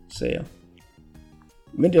sager.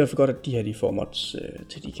 Men det er i hvert fald godt, at de her de får mods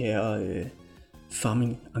til de kære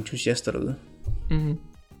farming-entusiaster derude. Mm-hmm.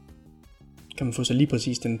 Kan man få så lige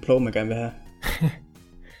præcis den plov, man gerne vil have.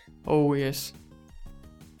 Oh yes.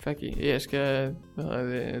 Fuck, jeg skal,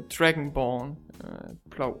 Dragonborn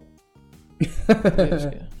plov. Det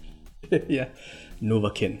skal jeg. Ja,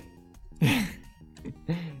 Novaken.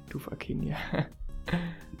 Du fra Kenya.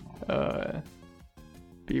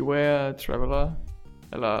 Beware Traveler.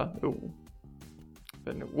 Eller,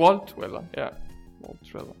 Walt Dweller. Ja,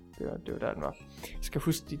 Walt Dweller. Det var der, den var. Jeg skal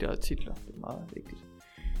huske de der titler. Det er meget vigtigt.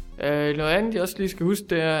 Noget andet, jeg også lige skal huske,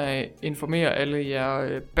 det er at informere alle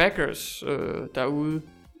jer backers derude.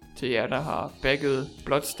 Til jer, der har backet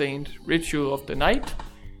Bloodstained Ritual of the Night.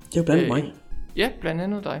 Det er jo blandt mig. Ja, blandt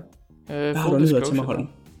andet dig. Hvad har du nyheder til mig, Holden?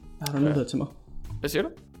 Hvad har du nyheder til mig? Hvad siger du?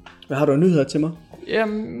 Hvad har du nyheder til mig?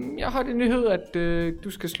 Jamen, jeg har det nyhed, at du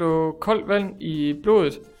skal slå koldt vand i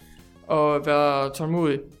blodet og være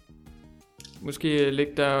tålmodig. Måske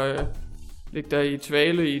ligge der i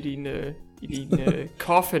tvale i din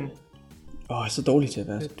coffin. Så dårligt til at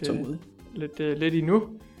være tålmodig. Lidt endnu.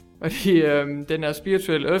 Fordi den er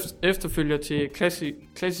spirituelle efterfølger til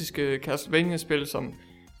klassiske Castlevania-spil, som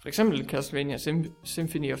for eksempel Castlevania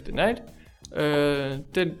Symphony of the Night.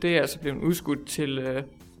 Det er altså blevet udskudt til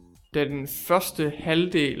den første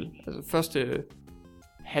halvdel, altså første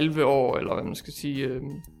halve år, eller hvad man skal sige,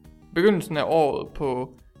 begyndelsen af året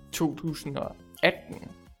på 2018.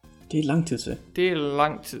 Det er lang tid til. Det er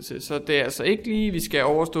lang tid til, så det er altså ikke lige, vi skal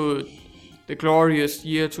overstå The Glorious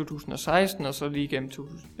Year 2016, og så lige gennem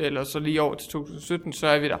så lige over til 2017, så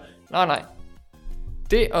er vi der. Nej.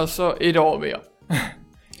 Det er så et år mere.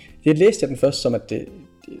 Det læste jeg den først som, at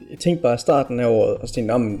jeg tænkte bare starten af året, og så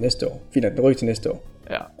tænkte jeg, næste år. Fint, den rykker til næste år.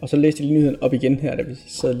 Ja. Og så læste jeg lige nyheden op igen her, da vi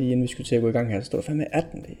sad lige inden vi skulle til at gå i gang her, så stod der fandme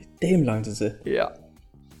 18. Det er damn lang tid til. Ja.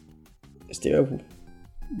 Altså, det er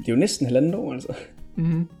jo næsten halvandet år, altså.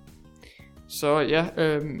 Mhm. Så ja,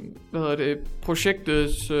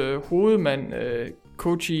 projektets hovedmand,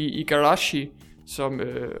 Koji Igarashi, som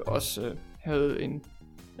også havde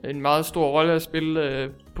en meget stor rolle at spille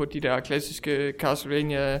på de der klassiske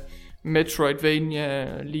Castlevania,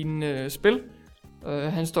 Metroidvania lignende spil.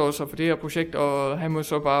 Han står så for det her projekt, og han må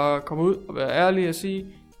så bare komme ud og være ærlig at sige,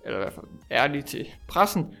 eller i hvert fald ærlig til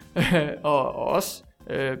pressen, og os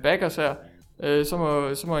backers her,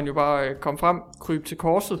 så må han jo bare komme frem, krybe til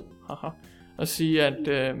korset, og sige,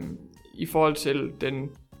 at i forhold til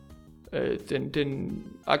den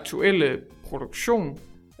aktuelle produktion,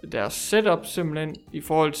 deres setup simpelthen, i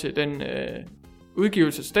forhold til den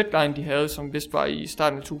udgivelses deadline, de havde, som vist var i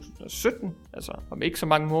starten af 2017, altså om ikke så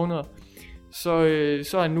mange måneder, så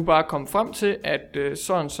er han nu bare kommet frem til, at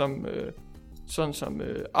sådan som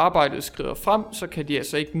arbejdet skrider frem, så kan de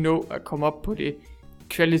altså ikke nå at komme op på det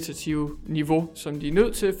kvalitative niveau, som de er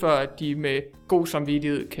nødt til, for at de med god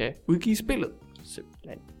samvittighed kan udgive spillet.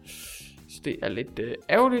 Simpelthen. Så det er lidt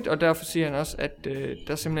ærgerligt, og derfor siger han også, at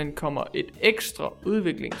der simpelthen kommer et ekstra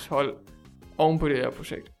udviklingshold oven på det her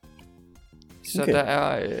projekt. Så okay.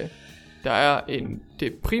 Der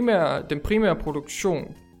er den primære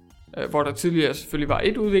produktion, hvor der tidligere selvfølgelig var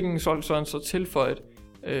et udviklingshold, så han så tilføjet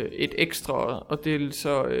et ekstra,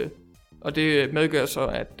 og det medgør så,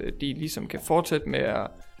 at de ligesom kan fortsætte med at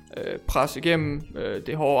presse igennem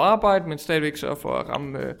det hårde arbejde, men stadigvæk så for at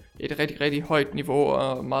ramme et rigtig, rigtig højt niveau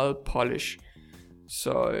og meget polish.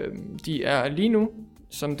 Så de er lige nu,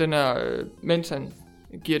 som den her, mens han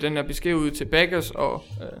giver den her besked ud til backers, og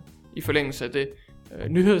i forlængelse af det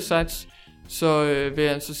nyhedssites, så vil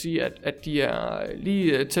jeg så sige, at de er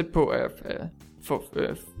lige tæt på at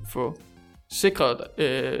få sikret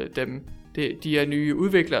dem, de her nye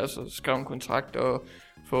udviklere, altså skrev en kontrakt og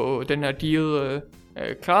få den her deal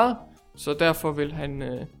klaret. Så derfor vil han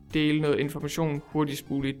dele noget information hurtigst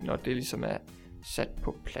muligt, når det ligesom er sat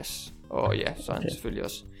på plads. Og ja, så er han selvfølgelig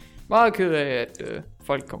også meget ked af, at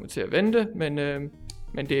folk kommer til at vente, men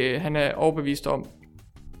han er overbevist om,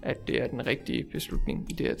 at det er den rigtige beslutning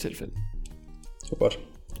i det her tilfælde. Så godt.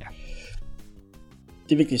 Ja.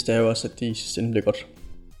 Det vigtigste er jo også, at det i sidste ende bliver godt.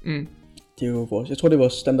 Mm. Det er jo jeg tror, det er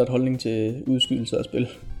vores standardholdning til udskydelse af spil.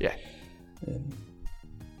 Ja.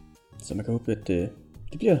 Så man kan håbe, at det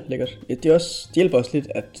bliver lækkert. Det hjælper også lidt,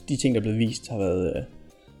 at de ting, der er blevet vist,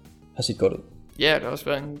 har set godt ud. Ja, der har også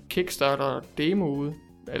været en Kickstarter demo ude.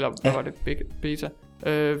 Eller hvad var det? Beta.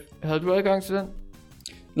 Havde du adgang til den?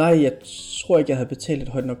 Nej, jeg tror ikke, jeg havde betalt et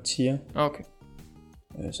højt nok tier. Okay.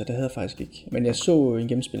 Så det havde jeg faktisk ikke. Men jeg så en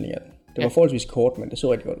gennemspilning af den. Det var forholdsvis kort, men det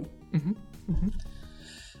så rigtig godt ud. Mhm. Mm-hmm.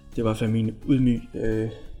 Det var i hvert fald min ydmyg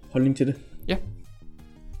holdning til det. Ja.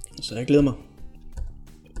 Så jeg glæder mig.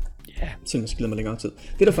 Ja. Selvom jeg glæder mig længere tid.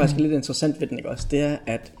 Det der faktisk er lidt interessant ved den, ikke også, det er,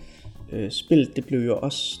 at spillet, det blev jo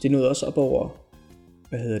også, det nåede også op over,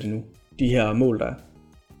 hvad hedder det nu, de her mål, der er.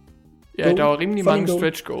 Ja, der var rimelig mange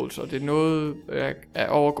stretch goals, og det er noget at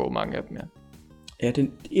overgå mange af dem, ja. Ja,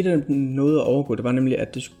 et af dem nåede at overgå, det var nemlig,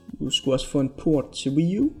 at det skulle også få en port til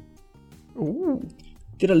Wii U.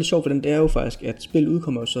 Det, der er lidt sjovt for den, det er jo faktisk, at spillet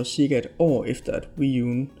udkommer jo så cirka et år efter, at Wii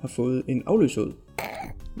U'en har fået en afløser ud.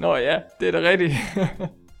 Nå ja, det er da rigtigt.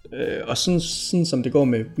 Og sådan som det går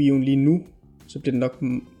med Wii U'en lige nu, så bliver det nok,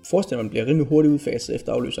 forestiller man bliver rimelig hurtigt udfaset,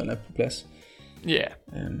 efter afløseren er på plads. Ja.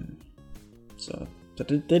 Så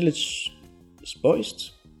det er lidt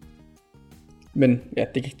spøjst. Men ja,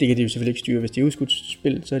 det kan de jo selvfølgelig ikke styre. Hvis de er udskudt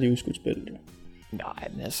spil, så er de udskudt spil. Nej,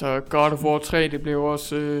 men altså God of War 3, det blev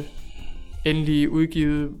også endelig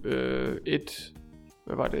udgivet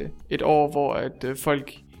et år, hvor at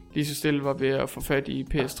folk lige så stille var ved at få fat i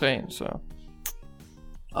PS3'en, så...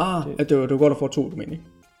 det var God of War 2, du mener, ikke?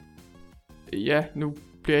 Ja, nu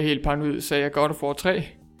bliver jeg helt paranoid. Sagde jeg God of War 3?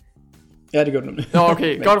 Ja, det gjorde du nemlig. Nå,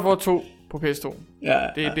 okay. God of War 2 på PS2. Ja.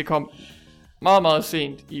 Det kom meget, meget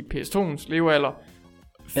sent i PS2'ens levealder.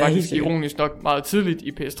 Faktisk ironisk nok meget tidligt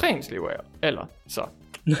i PS3'ens levealder. Så.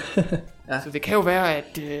 Så det kan jo være,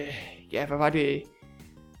 at... hvad var det?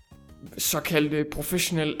 Såkaldte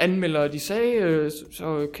professionelle anmeldere, de sagde.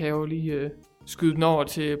 Så kan jeg jo lige skyde den over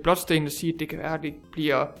til Bloodstained og sige, at det kan være, at det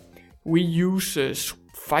bliver Wii U's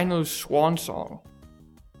Final Swan Song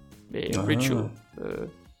med Ritual.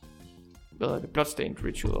 Hvad er det? Bloodstained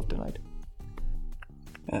Ritual of the Night.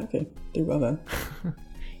 Ja, okay. Det kan godt være.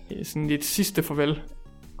 Sådan lidt sidste farvel.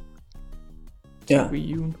 Ja.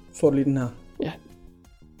 Wii U'en. Får du lige den her? Ja.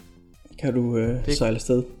 Kan du sejle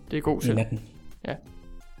afsted? Det er god selv. Natten. Ja.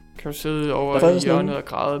 Kan du sidde over i hjørnet og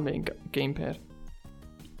græde med en gamepad?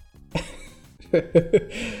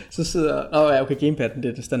 Så sidder... okay, gamepadden,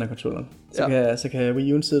 det er standardcontrolleren. Så kan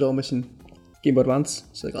Wii U'en sidde over med sin Game Boy Advance,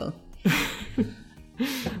 sidde og græde.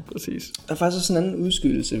 Præcis. Der er faktisk også en anden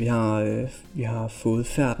udskydelse, vi har fået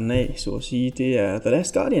færden af, så at sige. Det er The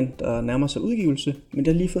Last Guardian, der nærmer sig udgivelse, men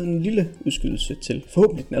der har lige fået en lille udskydelse til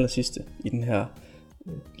forhåbentlig den aller sidste i den her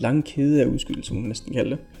lange kæde af udskydelse, må man næsten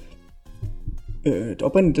kalde det.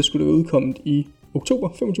 Oprindeligt der skulle det være udkommet i oktober,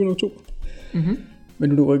 25. oktober. Mm-hmm. Men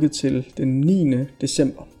nu er det rykket til den 9.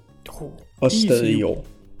 december. Og stadig i år.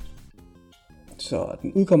 Så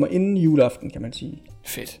den udkommer inden juleaften, kan man sige.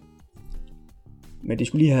 Fedt. Men de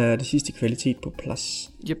skulle lige have det sidste kvalitet på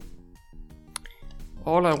plads. Yep.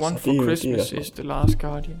 All I want for Christmas is The Last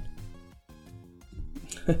Guardian.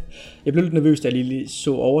 Jeg blev lidt nervøs, da jeg lige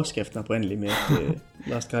så overskriften oprindeligt med, at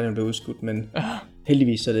Last Guardian blev udskudt. Men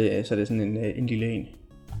heldigvis så er det sådan en lille en.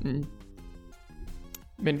 Mm.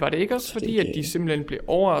 Men var det ikke også fordi, at de simpelthen blev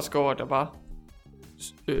overrasket over, at der var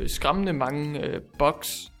skræmmende mange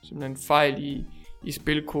bugs, simpelthen fejl i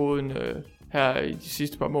spilkoden her i de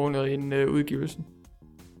sidste par måneder inden udgivelsen?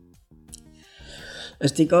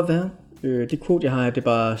 Altså det kan godt være. Det kode jeg har, det er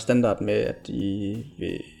bare standard med, at de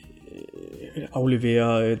vil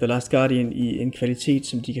aflevere The Last Guardian i en kvalitet,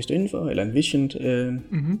 som de kan stå inden for, eller en vision,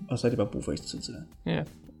 og så er det bare brug for ekstra tid til det. Ja.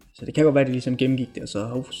 Så det kan godt være, at de ligesom gennemgik det, og så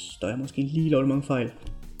der er måske lige lovligt mange fejl.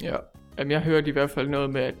 Ja, jamen jeg hørte i hvert fald noget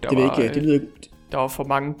med, at der var for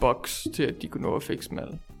mange bugs til, at de kunne nå at fikse dem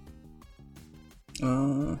alle.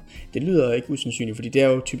 Det lyder ikke usandsynligt, fordi det er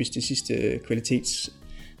jo typisk det sidste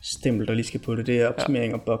kvalitetsstempel, der lige skal på det. Det er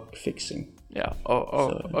optimering og bugfixing. Ja,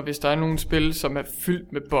 og hvis der er nogle spil, som er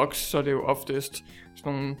fyldt med bugs, så er det jo oftest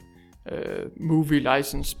sådan nogle movie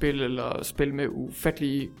license spil, eller spil med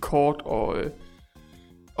ufattelig kort og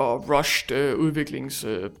rushed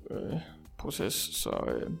udviklingsproces. Så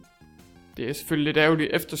det er selvfølgelig lidt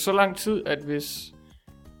ærgerligt efter så lang tid, at hvis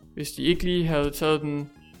de ikke lige havde taget den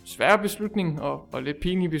svære beslutning og lidt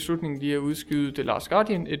pinlige beslutning lige at udskyde The Last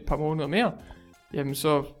Guardian et par måneder mere, jamen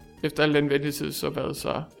så efter al den ventetid,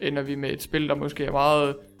 så ender vi med et spil, der måske er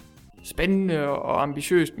meget spændende og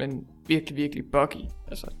ambitiøst, men virkelig, virkelig buggy.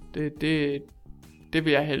 Altså, det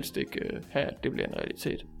vil jeg helst ikke have, at det bliver en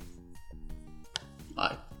realitet.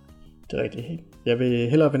 Nej, det er rigtigt. Jeg vil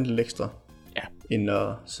hellere vente lidt ekstra, end at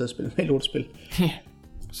sidde og spille med lortespil. Ja,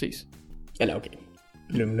 præcis. Eller okay,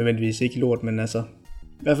 nødvendigvis ikke lort, men altså,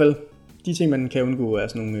 i hvert fald, de ting, man kan undgå, er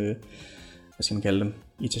sådan nogle, hvad skal man kalde dem,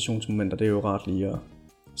 irritationsmomenter. Det er jo rart lige at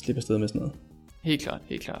slippe afsted med sådan noget. Helt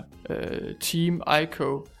klart. Team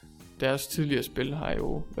Ico, deres tidligere spil har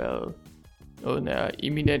jo været noget nær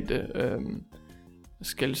eminente,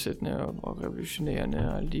 skelsættende og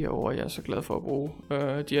revolutionerende, og alle de her ord, jeg er så glad for at bruge.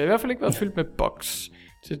 De har i hvert fald ikke været fyldt med bugs,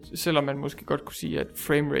 selvom man måske godt kunne sige, at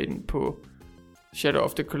frameraten på Shadow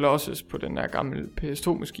of the Colossus på den her gamle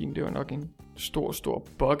PS2-maskine, det var nok en stor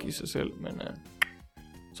bug i sig selv, men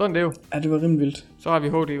sådan det jo. Ja, det var rimelig vildt. Så har vi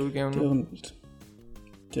HD-udgaven nu. Det var rimelig vildt.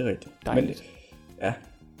 Det er rigtigt. Dejligt.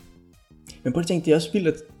 Men prøv at tænke, det er også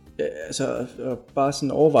vildt, altså bare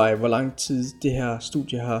sådan overveje, hvor lang tid det her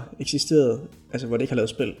studie har eksisteret, altså hvor det ikke har lavet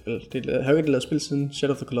spil. Det har jo ikke lavet spil siden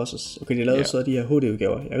Shadow of the Colossus. Okay, de har lavet så de her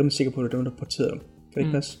HD-udgaver. Jeg er rimelig sikker på, at det er dem, der porterede dem. Kan det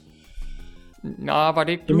ikke passe? Nej, var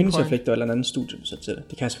det ikke Bluepoint? Det mindes jeg ikke, der var et anden studie, så til det.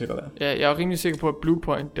 Det kan selvfølgelig godt være. Ja, jeg er rimelig sikker på, at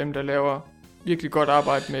Bluepoint, dem der laver virkelig godt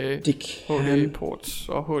arbejde med HD-ports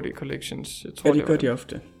og HD-collections. Jeg tror, ja, det gør de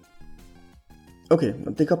ofte. Okay,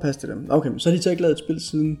 det kan godt passe til dem. Okay, så har de så ikke lavet et spil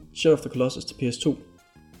siden Shadow of the Colossus til PS2.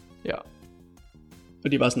 Ja.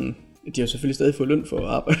 Og de var sådan, de har selvfølgelig stadig fået løn for at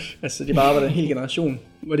arbejde. Altså, de bare arbejder en hel generation,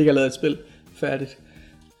 hvor de ikke har lavet et spil færdigt.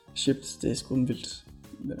 Shipped, det er sgu vildt.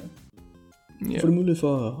 Ja. Får du mulighed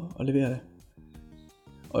for at levere det.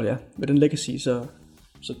 Og ja, med den legacy, så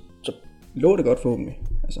lå det godt forhåbentlig.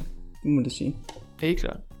 Altså, det må man det sige. Helt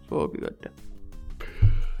klart. Forhåbentlig godt det.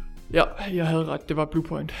 Ja, jeg havde ret. Det var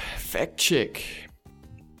Bluepoint. Fact check.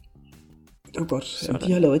 Det var godt. Jamen,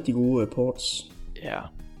 de har lavet rigtig gode ports. Ja,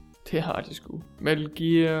 det har de sgu. Metal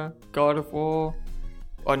Gear, God of War,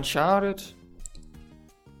 Uncharted.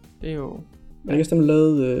 Det er jo... Jeg kan stemme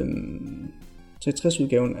lavet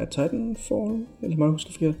 63-udgaven af Titanfall. Eller må jeg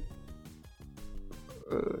huske forkert?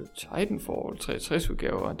 Titanfall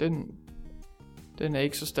 63-udgaver, den er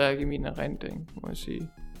ikke så stærk i min erindring, må jeg sige.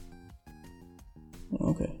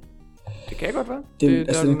 Okay. Det kan godt være.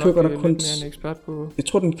 Altså, den kører godt nok kun... mere en ekspert på. Jeg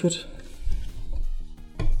tror, den kørte...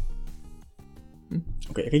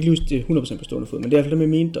 Okay, jeg kan ikke lige huske det 100% på stående fod, men det er i hvert fald dem, jeg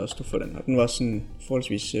mente, der stod for den, og den var sådan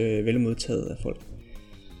forholdsvis velmodtaget af folk.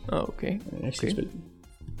 Okay. Jeg har ikke set spillet den.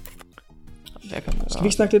 Skal vi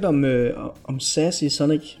ikke snakke lidt om Sassy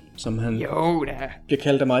Sonic, som han bliver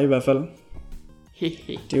kaldt af mig i hvert fald.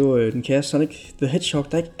 Det er jo den kære Sonic the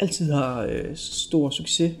Hedgehog, der ikke altid har stor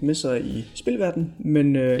succes med sig i spilverdenen,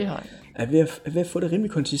 men er ved at få det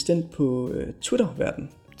rimelig konsistent på Twitter-verdenen.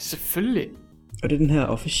 Selvfølgelig. Og det er den her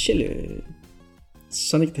officielle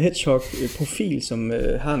Sonic the Hedgehog profil, som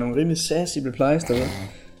har nogle rimelig sassy replies derude,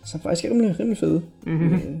 som faktisk er rimelig fede.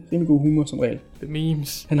 Rimelig god humor som regel. The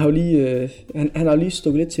memes. Han har jo lige, han har lige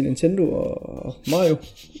stukket lidt til Nintendo og Mario,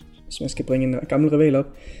 hvis man skal bringe en gammel rival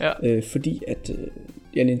op. Ja. Fordi at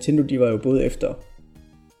Nintendo, de var jo både efter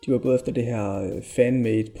det her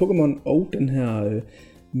fan-made Pokémon og den her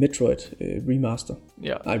Metroid remaster.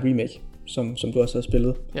 Ja. Nej, remake, som du også har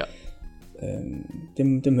spillet. Ja.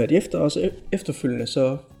 Dem hørte de efter, og så efterfølgende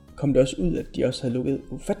så kom det også ud, at de også havde lukket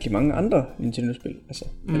ufattelig mange andre Nintendo-spil, altså,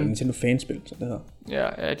 eller Nintendo-fanspil, som det hedder.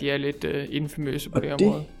 Ja, de er lidt infamøse på det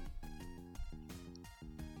område.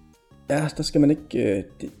 Ja, der skal man ikke... det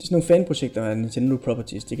er sådan nogle fanprojekter af Nintendo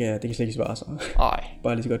Properties, det kan slet ikke svare sig. Nej.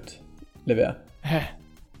 Bare lige så godt lade være. Ja.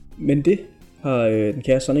 Men det har den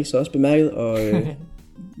kære Sonic så også bemærket, og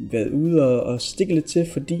været ude og stikke lidt til,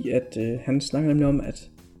 fordi at han snakker nemlig om,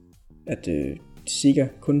 at Sega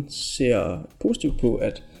kun ser positivt på,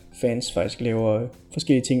 at fans faktisk laver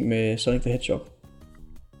forskellige ting med Sonic the Hedgehog.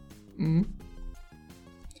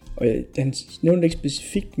 Og han nævner det ikke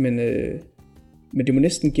specifikt, men det må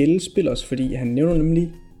næsten gælde spil også, fordi han nævner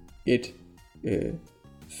nemlig et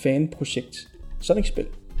fanprojekt Sonic-spil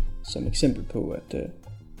som eksempel på, at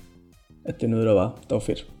det er noget, der var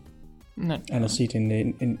fedt. Nej. Han har set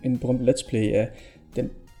en berømt let's play af den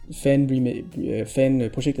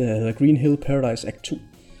fan-projektet her hedder Green Hill Paradise Act 2.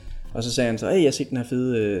 Og så sagde han så, jeg har set den her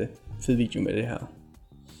fede video med det her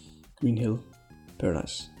Green Hill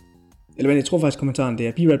Paradise. Eller jeg tror faktisk kommentaren det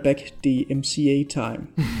er Be right back, DMCA time.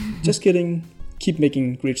 Just kidding. Keep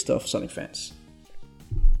making great stuff, Sonic fans.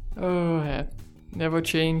 Ja. Never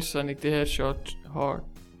change, Sonic the Hedgehog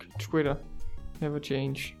Twitter. Never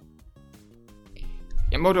change.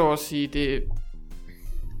 Jeg må dog også sige, det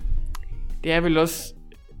er vel også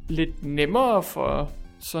lidt nemmere for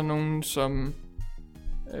sådan nogen som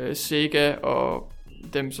Sega og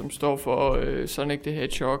dem, som står for Sonic the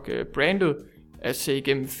Hedgehog brandet, at se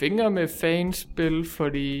igennem fingre med fanspil,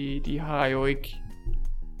 fordi de har jo ikke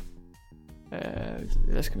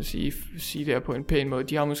hvad skal man sige det her på en pæn måde,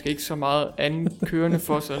 de har måske ikke så meget andet kørende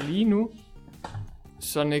for sig lige nu.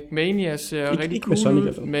 Sonic Mania ser rigtig cool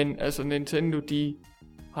ud, men altså Nintendo, de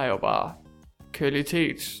har jo bare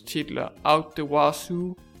kvalitetstitler out the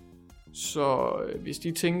wazoo, så hvis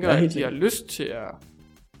de tænker, at de har lyst til at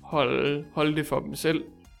holde det for dem selv,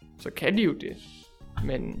 så kan de jo det.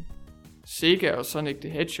 Men Sega og Sonic the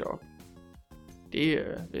Hedgehog, det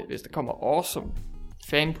hvis der kommer awesome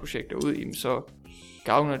fanprojekter ud i dem, så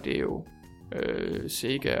gavner det jo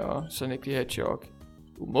Sega og Sonic the Hedgehog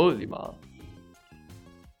umådeligt meget.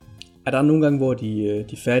 Er der nogle gange, hvor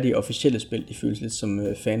de færdige officielle spil, de føles lidt som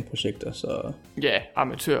fanprojekter, så... Ja,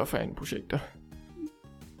 amatør-fanprojekter.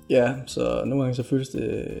 Ja, så nogle gange så føles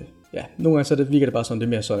det... Ja, nogle gange så virker det bare som det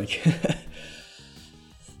mere Sonic.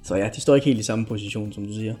 Så ja, de står ikke helt i samme position, som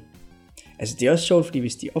du siger. Altså det er også sjovt, fordi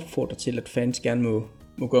hvis de opfordrer til, at fans gerne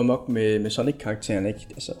må gå amok med Sonic-karakteren, ikke?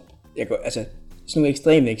 Altså, sådan nogle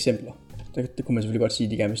ekstreme eksempler, det kunne man selvfølgelig godt sige,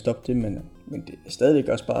 at de gerne vil stoppe det, men det er stadigvæk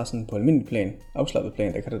også bare sådan på almindelig plan, afslappet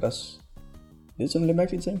plan, der kan det også lidt sådan lidt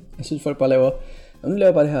mærkelige ting. Jeg synes, folk bare nu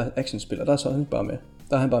laver bare det her actionspil, og der er Sonic bare med.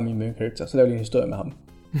 Der er han bare min main character, så laver de en historie med ham.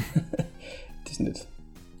 Det er sådan lidt,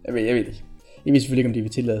 jeg ved ikke. Jeg ved selvfølgelig ikke, om de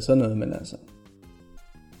vil tillade sådan noget, men altså,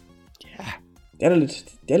 ja,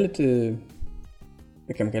 det er lidt,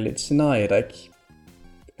 hvad kan man kalde et scenarie, der ikke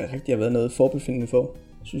rigtig har været noget forbefindende for.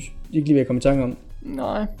 Jeg synes ikke lige, hvad jeg kommer i tanke om.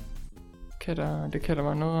 Nej, det kan der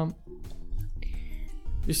være noget om.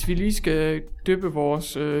 Hvis vi lige skal dyppe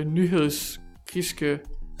vores nyhedskriske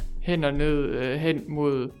hænder ned hen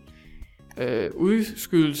mod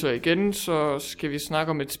udskydelser igen, så skal vi snakke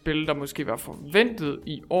om et spil, der måske var forventet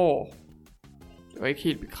i år. Det var ikke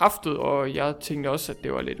helt bekræftet, og jeg tænkte også, at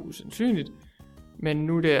det var lidt usandsynligt. Men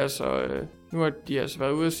nu er det altså, nu har de altså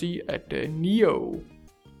været ude at sige, at Nioh,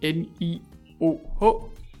 Nioh,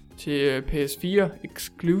 til PS4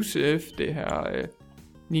 exclusive, det her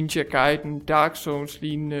Ninja Gaiden Dark Souls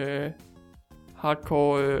lignende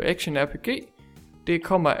hardcore action RPG, det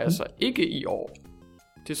kommer altså ikke i år.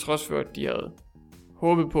 Til trods for, at de havde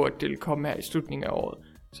håbet på, at det ville komme her i slutningen af året.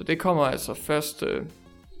 Så det kommer altså først,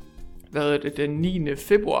 den 9.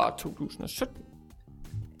 februar 2017.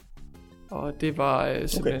 Og det var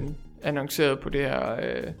simpelthen annonceret på det her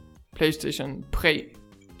PlayStation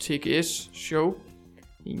Pre-TGS show.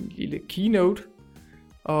 I en lille keynote.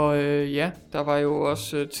 Og der var jo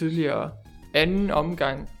også tidligere anden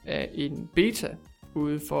omgang af en beta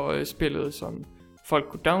ude for spillet, som folk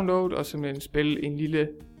kunne downloade og simpelthen spille en lille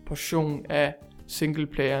portion af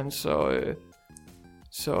singleplayeren,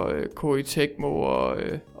 så Koei Tecmo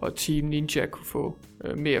og Team Ninja kunne få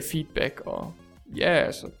mere feedback. Og ja,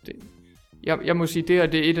 altså jeg må sige, det her,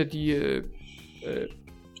 det er et af de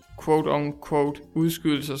quote-on-quote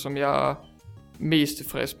udskydelser, som jeg er mest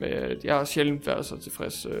tilfreds med. Jeg har sjældent været så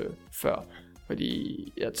tilfreds før,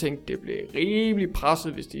 fordi jeg tænkte, det blev rimelig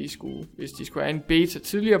presset, hvis de skulle have en beta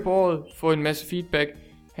tidligere på året, få en masse feedback,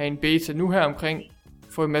 have en beta nu her omkring,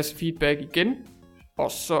 få en masse feedback igen,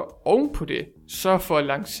 og så ovenpå det, så for at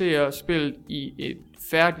lancere spillet i et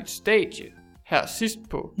færdigt stadie her sidst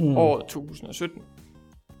på året 2017.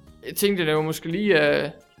 Jeg tænkte, det var måske lige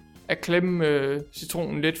at klemme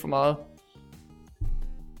citronen lidt for meget.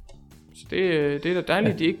 Så det er da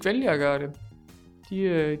dejligt, de ikke vælger at gøre det.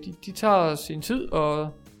 De tager sin tid og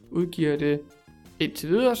udgiver det indtil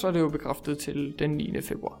videre, så er det jo bekræftet til den 9.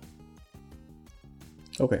 februar.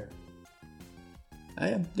 Okay.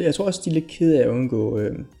 Ja. Jeg tror også, de er lidt kede af at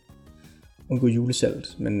undgå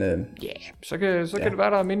julesalget, men så kan det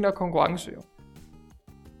være, der er mindre konkurrence jo.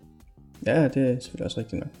 Ja, det er selvfølgelig også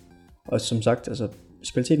rigtigt nok. Og som sagt, altså,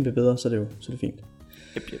 hvis kvaliteten bliver bedre, så er det fint.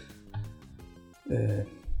 Yep.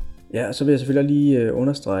 Ja, så vil jeg selvfølgelig lige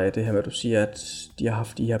understrege det her med, at du siger, at de har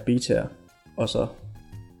haft de her betaer, og så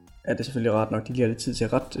er det selvfølgelig ret nok, de lige har lidt tid til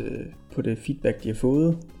at rette på det feedback, de har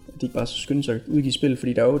fået. De ikke bare så skynde sig at udgive spil,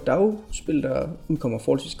 fordi der er jo spil, der udkommer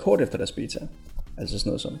forholdsvis kort efter deres beta. Altså sådan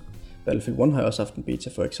noget som Battlefield 1 har også haft en beta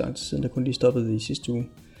for ikke så lang tid siden, der kun lige stoppede i sidste uge.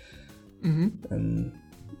 Mm-hmm.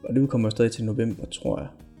 Og det udkommer stadig til november, tror jeg.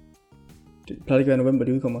 Det plejer ikke at være november,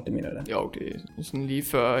 det udkommer, det mener jeg da. Jo, det er sådan lige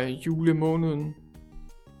før julemåneden.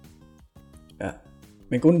 Ja,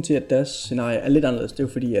 men grunden til, at deres scenarie er lidt anderledes, det er jo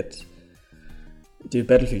fordi, at det er et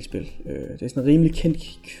Battlefield-spil. Det er sådan en rimelig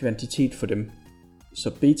kendt kvantitet for dem.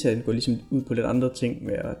 Så betaen går ligesom ud på lidt andre ting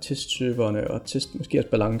med at teste serverne og teste måske også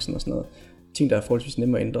balancen og sådan noget. Ting, der er forholdsvis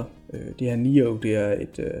nemme at ændre. Det her Nioh, det er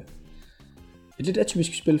et lidt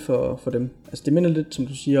atypisk spil for dem. Altså det minder lidt, som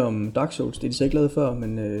du siger, om Dark Souls. Det er de så ikke lavet før,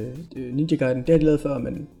 men Ninja Gaiden, det har de lavet før,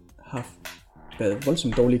 men har været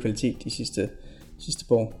voldsomt dårlig kvalitet de sidste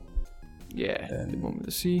par år. Ja, det må man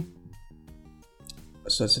da sige.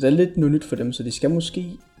 Så det er lidt noget nyt for dem, så de skal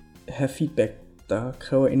måske have feedback, der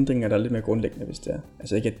kræver ændringer, der er lidt mere grundlæggende, hvis det er.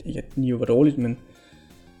 Altså ikke at Nioh var dårligt, men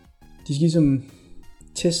de skal ligesom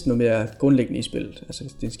teste noget mere grundlæggende i spillet.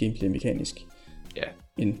 Altså det skal gameplay mekanisk. Ja.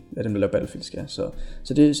 End hvad dem, der laver Battlefield skal. Så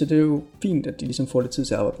det er jo fint, at de ligesom får lidt tid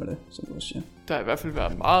til at arbejde med det, som du også siger. Der har i hvert fald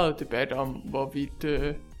været meget debat om, hvorvidt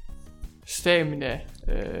stamina,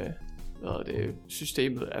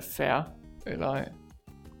 systemet er fair, eller ej.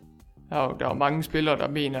 Der er mange spillere, der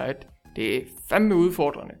mener, at det er fandme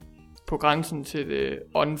udfordrende på grænsen til det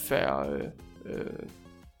unfair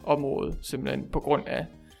område, simpelthen på grund af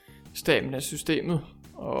stamina-systemet.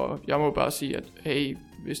 Og jeg må bare sige, at hey,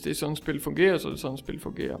 hvis det er sådan et spil fungerer, så er det sådan et spil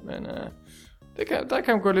fungerer. Men der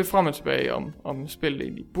kan man gå lidt frem og tilbage om spillet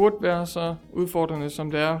egentlig burde være så udfordrende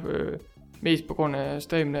som det er. Mest på grund af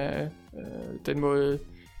stamina, den måde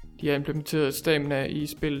de har implementeret stamina i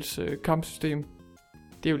spillets kampsystem.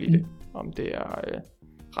 Det er jo lige det, om det er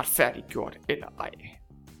retfærdigt gjort eller ej.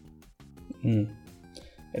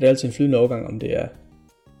 Er det altid en flydende overgang, om det er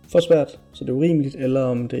for svært, så det er urimeligt, eller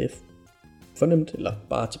om det er for nemt, eller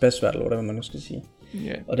bare tilpas svært, eller hvad man nu skal sige.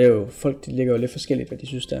 Yeah. Og det er jo, folk de ligger jo lidt forskelligt, hvad de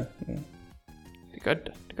synes der. Ja. Det gør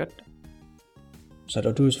det. Så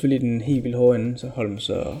der du er selvfølgelig den helt vildt hårde ende, så Holm,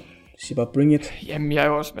 så siger bare bring it. Jamen, jeg er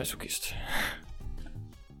jo også masochist.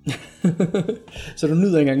 Så du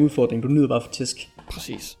nyder ikke engang udfordringen, du nyder bare for tæsk.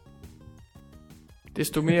 Præcis.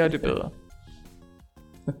 Desto mere det bedre.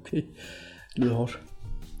 Okay, det lyder hårdt.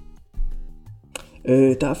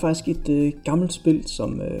 Der er faktisk et gammelt spil,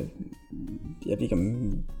 som jeg ved ikke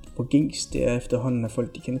om hvor gængs det er efterhånden, at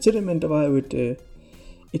folk de kender til det, men der var jo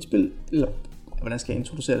et spil, eller hvordan skal jeg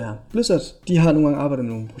introducere det her? Blizzard, de har nogle gange arbejdet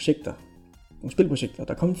med nogle projekter, nogle spilprojekter,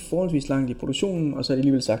 der er kommet forholdsvis langt i produktionen, og så har de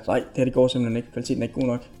alligevel sagt, nej, det her det går simpelthen ikke, kvaliteten er ikke god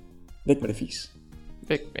nok, væk med det fis.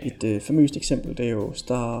 Væk med. Et famøst eksempel, det er jo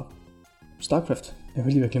Starcraft, jeg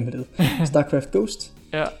vil lige være glemt det, Starcraft Ghost.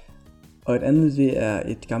 Ja. Og et andet, det er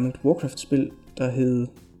et gammelt Warcraft-spil, der hed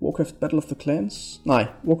Warcraft Battle of the Clans. Nej,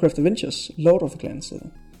 Warcraft Adventures, Lord of the Clans.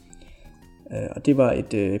 Og det var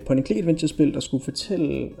et point-and-click adventure-spil, der skulle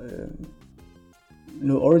fortælle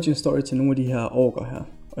noget origin story til nogle af de her orker her.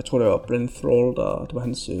 Og jeg tror, det var Brent Thrall, det var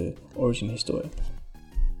hans origin-historie.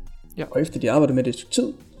 Ja. Og efter de arbejdede med det et stykke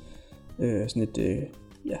tid, sådan et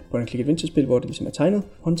point-and-click adventure-spil, hvor det ligesom er tegnet,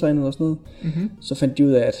 håndtegnet og sådan noget, så fandt de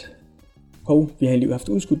ud af, at vi har egentlig haft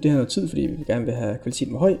udskudt det her noget tid, fordi vi gerne vil have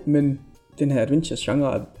kvaliteten høj, men den her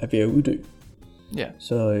adventures-genre er ved at uddø. Ja.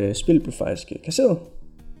 Så spillet blev faktisk kasseret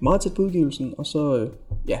meget tæt på udgivelsen, og så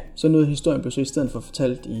noget af historien blev så i stedet for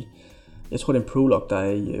fortalt i, jeg tror det er en prolog, der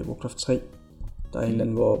er i Warcraft 3. Der er en eller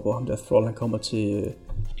anden, hvor ham der Thrall, han kommer til...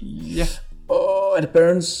 er det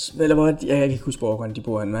Burns? Eller hvor? Jeg kan ikke huske, hvor de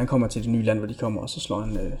bor, men han kommer til det nye land, hvor de kommer, og så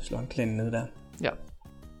slår han klanen ned der. Ja.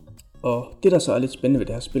 Og det der så er lidt spændende ved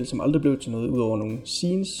det her spil, som aldrig blev til noget, udover nogle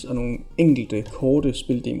scenes og nogle enkelte korte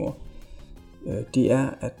spildemoer, det er,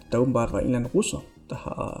 at der åbenbart var en eller anden russer, der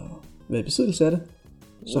har været i besiddelse af det.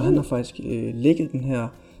 Så han har faktisk lægget den her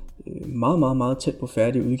meget, meget, meget tæt på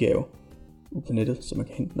færdige udgave ude på nettet, så man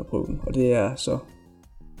kan hente den og prøve den. Og det er så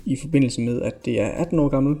i forbindelse med, at det er 18 år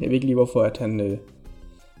gammel. Jeg ved ikke lige hvorfor, at han... det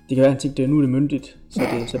kan være, at han tænkte, at nu er det myndigt,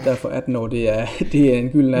 så derfor 18 år, det er en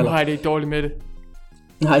gylden alder. Nu har jeg det ikke dårligt med det.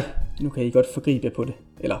 Nej, nu kan I godt forgribe jer på det.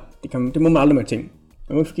 Eller, det må man aldrig med ting.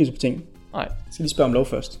 Man må ikke forgribe sig på ting. Nej. Jeg skal lige spørge om lov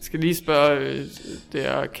først. Jeg skal lige spørge det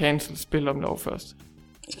er cancel spil om lov først.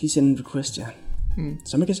 Jeg skal lige sende en request, ja.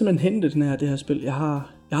 Så man kan simpelthen hente det her spil. Jeg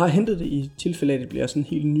har hentet det i tilfælde af, at det bliver sådan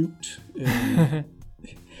helt nyt.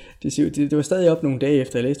 Det var stadig op nogle dage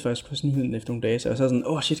efter, jeg læste faktisk på nyheden efter nogle dage, så jeg så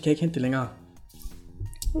sådan, shit, kan jeg ikke hente det længere?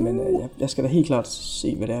 Men jeg skal da helt klart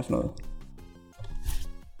se, hvad det er for noget.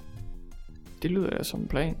 Det lyder da som en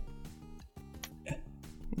plan. Ja.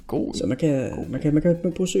 God. Så man kan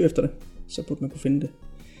prøve at søge efter det, så burde man kunne finde det.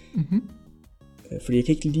 Fordi jeg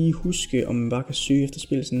kan ikke lige huske, om man bare kan søge efter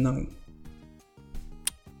spillets navn.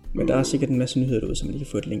 Men der er sikkert en masse nyheder derude, så man lige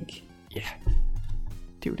kan få et link. Ja,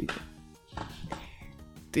 det er jo lige det.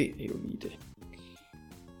 Det er jo lige det.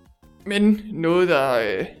 Men noget,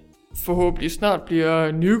 der forhåbentlig snart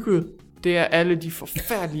bliver nukket, det er alle de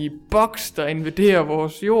forfærdelige bugs, der invaderer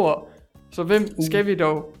vores jord. Så hvem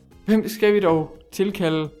skal vi dog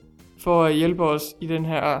tilkalde for at hjælpe os i den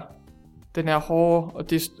her hårde og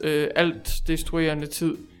alt destruerende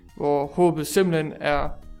tid, hvor håbet simpelthen er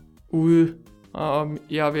ude, og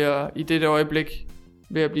jeg er i dette øjeblik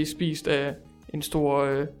ved at blive spist af en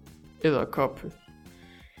stor edderkop.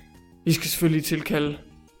 Vi skal selvfølgelig tilkalde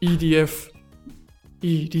EDF,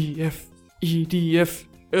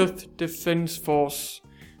 Earth Defense Force.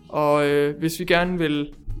 Og hvis I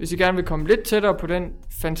gerne vil komme lidt tættere på den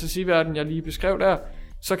fantasiverden, jeg lige beskrev der,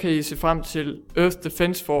 så kan I se frem til Earth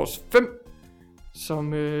Defense Force 5,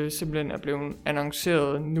 som simpelthen er blevet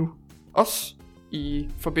annonceret nu. Også i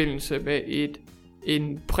forbindelse med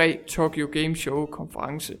en pre-Tokyo Game Show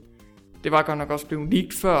konference. Det var godt nok også blevet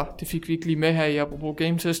leaked før. Det fik vi ikke lige med her i apropos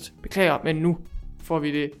Game Test. Beklager, men nu får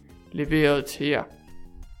vi det leveret til jer.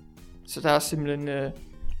 Så der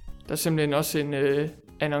er simpelthen også en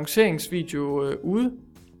annonceringsvideo ude,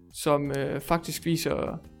 som faktisk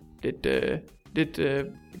viser lidt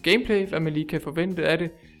gameplay, hvad man lige kan forvente af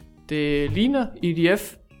det. Det ligner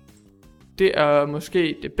EDF. Det er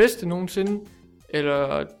måske det bedste nogensinde,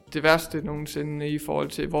 eller det værste nogensinde i forhold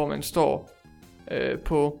til, hvor man står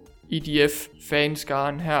på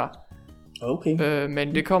EDF-fanskaren her. Okay.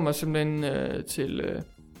 Men det kommer simpelthen til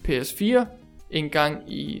PS4 en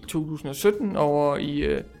gang i 2017 over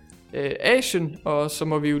i Asien, og så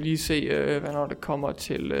må vi jo lige se, hvornår det kommer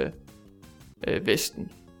til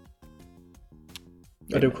Vesten.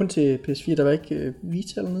 Og det er jo kun til PS4, der var ikke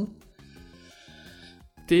Vita eller noget?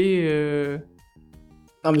 Det...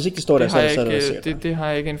 hvis ikke det står der, så er det sikkert. Det har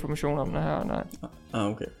jeg ikke information om her, nej.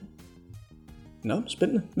 Okay. Nå,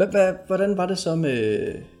 spændende. Hvordan var det så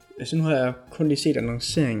med... Altså nu har jeg kun lige set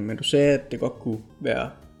annonceringen, men du sagde, at det godt kunne være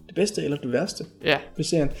det bedste eller det værste ved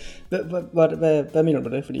serien. Hvad mener du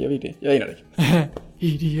med det? Fordi jeg ved det. Jeg aner det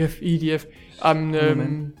ikke. EDF.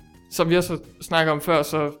 Som vi også snakker om før,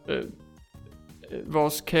 så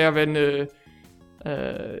vores kære ven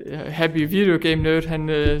Happy Video Game Nerd,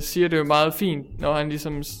 han siger det jo meget fint, når han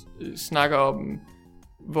ligesom snakker om,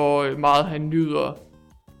 hvor meget han nyder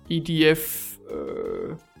EDF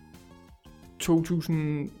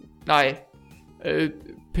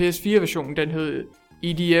PS4-versionen, den hed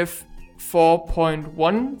EDF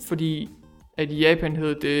 4.1, fordi at i Japan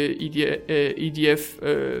hed det EDF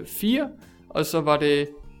 4, og så var det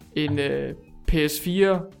en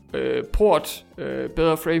PS4 port,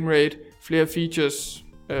 bedre framerate, flere features,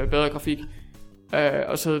 bedre grafik,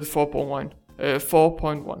 og så hed det 4.1,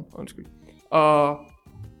 undskyld. Og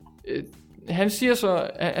han siger jo så,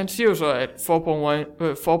 at 4.1,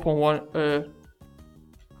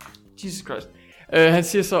 Jesus Christ, han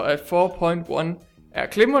siger så, at 4.1 er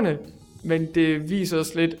glimrende, men det viser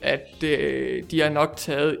os lidt, at de har nok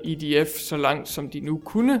taget EDF så langt, som de nu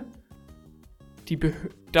kunne.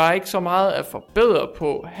 Der er ikke så meget at forbedre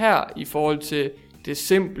på her, i forhold til det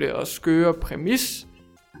simple og skøre præmis,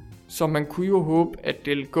 så man kunne jo håbe, at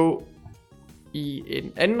det vil gå i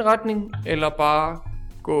en anden retning, eller bare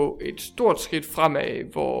gå et stort skridt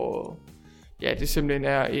fremad, hvor det simpelthen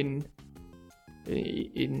er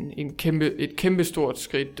et kæmpe stort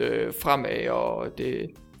skridt fremad, og det er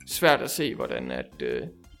svært at se, hvordan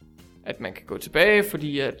at man kan gå tilbage,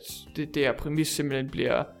 fordi at det der præmis simpelthen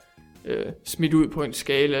bliver smidt ud på en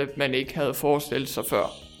skala, man ikke havde forestillet sig før.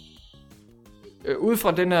 Ud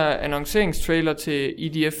fra den her annonceringstrailer til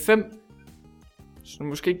EDF 5, så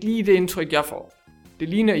måske ikke lige det indtryk, jeg får. Det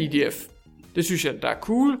ligner EDF. Det synes jeg, der er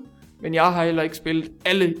cool, men jeg har heller ikke spillet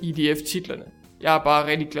alle EDF-titlerne. Jeg er bare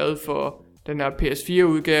rigtig glad for den her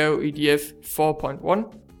PS4-udgave, EDF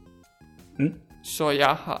 4.1. Så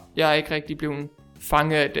jeg er ikke rigtig blevet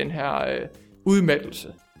fanget af den her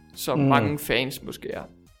udmattelse, som mange fans måske er.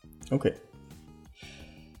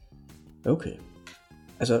 Okay.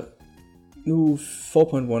 Altså, nu 4.1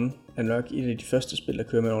 er nok et af de første spil, der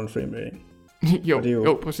kører med over en frame rating.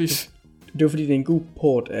 jo, præcis. Det er jo fordi, det er en god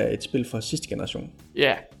port af et spil fra sidste generation.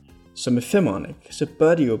 Ja. Så med 5'eren, så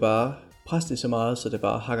bør de jo bare presse det så meget, så det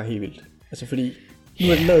bare hakker helt vildt. Altså fordi, nu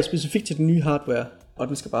er det lavet specifikt til den nye hardware, og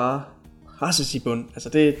den skal bare presses i bund. Altså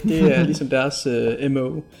det er ligesom deres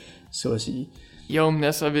MO, så at sige. Jo, men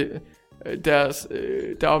altså, der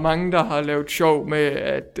er jo mange, der har lavet sjov med,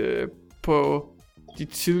 at på de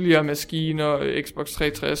tidligere maskiner, Xbox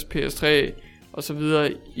 360, PS3 og så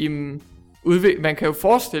videre, man kan jo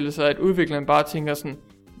forestille sig, at udvikleren bare tænker sådan,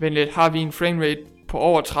 vent lidt, har vi en framerate på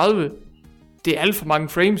over 30? Det er alt for mange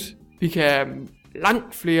frames. Vi kan have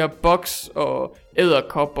langt flere bugs og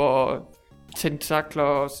edderkopper og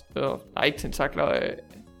tentakler ikke tentakler,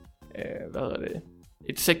 hvad hedder det?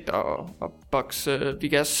 Insekter og bugs. Vi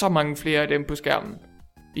kan have så mange flere af dem på skærmen.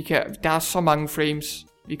 Der er så mange frames,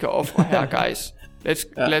 vi kan ofre her, guys.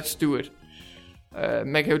 Let's do it.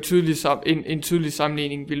 Man kan jo en tydelig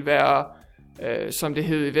sammenligning vil være, som det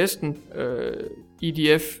hed i Vesten,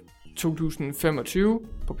 EDF 2025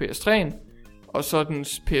 på PS3'en, og så den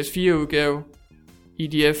PS4-udgave,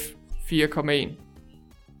 EDF 4.1.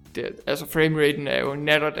 Altså frameraten er jo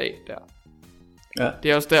nat og dag der. Ja.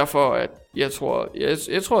 Det er også derfor, at jeg tror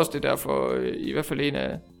også, det er derfor, i hvert fald en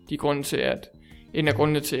af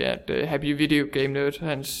grundene til, at Happy Video Game Nerd,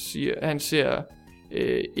 han ser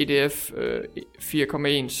EDF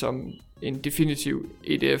 4.1 som en definitiv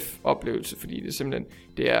EDF-oplevelse, fordi det simpelthen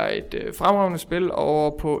er et fremragende spil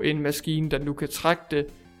over på en maskine, der nu kan trække det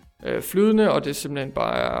flydende, og det simpelthen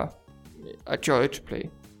bare er a joy to play.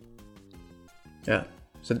 Ja,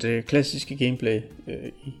 så det klassiske gameplay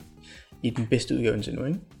i den bedste udgave til nu,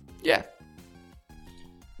 ikke? Ja.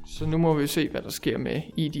 Så nu må vi se, hvad der sker med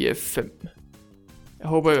EDF 5. Jeg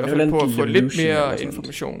håber i hvert fald på at få lidt mere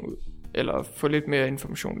information ud. Eller få lidt mere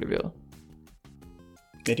information leveret.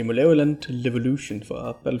 Ja, de må lave et eller andet Levolution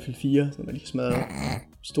for Battlefield 4, så man kan smadre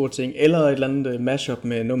store ting. Eller et eller andet mashup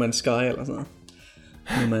med No Man's Sky eller sådan noget.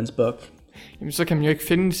 No Man's Bug. Jamen så kan man jo ikke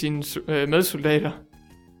finde sine medsoldater.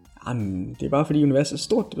 Jamen, det er bare fordi universet er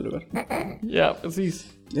stort, det ved du godt. Ja,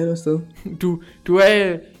 præcis. Ja, det er et sted. Du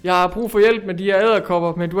er, jeg har brug for hjælp med de her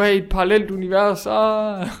edderkopper, men du er i et parallelt univers.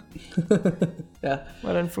 Ja.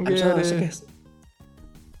 Hvordan fungerer det?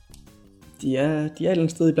 De er et eller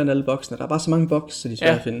andet sted blandt alle boksene. Der er bare så mange boks, så de er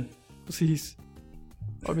svære at finde. Præcis.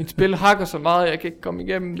 Og mit spil hakker så meget, jeg kan ikke komme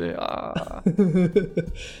igennem det.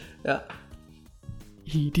 Ja.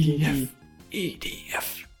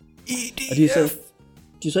 EDF. Og de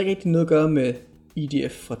er så ikke rigtig noget at gøre med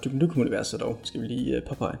EDF fra Duke Nukem-universet dog, skal vi lige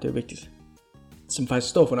påpege, det er jo vigtigt. Som faktisk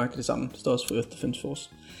står for nøjagtigt det samme, det står også for Earth Defense Force.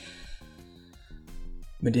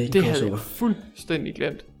 Men det er ikke det havde jeg fuldstændig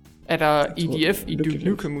glemt. Er der EDF i Duke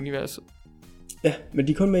Nukem-universet? Ja, men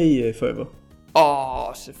de er kun med i Forever.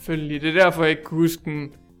 Selvfølgelig, det er derfor jeg ikke kunne huske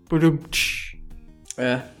den.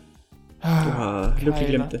 Ja, du har lykkeligt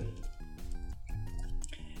glemt det.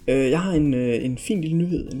 Jeg har en fin lille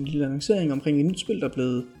nyhed, en lille annoncering omkring et nyt spil, der er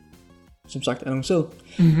blevet, som sagt, annonceret.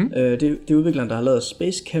 Mm-hmm. Det er udvikleren, der har lavet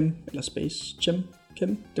Space Chem, eller Space Chem?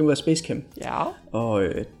 Det må være Space Chem. Ja. Og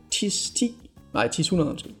TIS 100,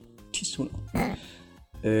 undskyld. TIS 100.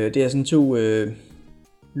 Det er sådan to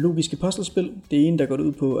logiske puzzlespil. Det ene, der går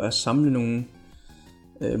ud på at samle nogle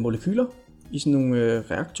molekyler i sådan nogle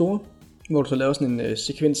reaktorer, hvor du så laver sådan en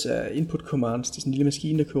sekvens af input commands. Det er sådan en lille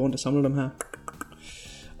maskine, der kører rundt og samler dem her.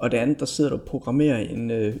 Og det andet, der sidder du og programmerer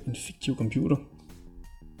en fiktiv computer.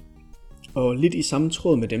 Og lidt i samme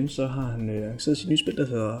tråd med dem, så har han lanceret sit nye spil, der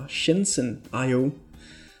hedder Shenzhen.io.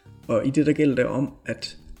 Og i det, der gælder det om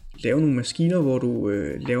at lave nogle maskiner, hvor du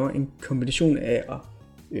laver en kombination af at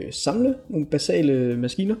samle nogle basale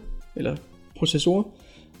maskiner, eller processorer,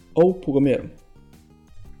 og programmere dem.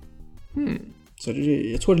 Så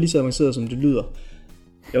jeg tror, det er lige så avanceret, som det lyder.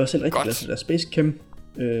 Jeg var selv rigtig glad for der Space Chem,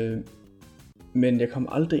 men jeg kom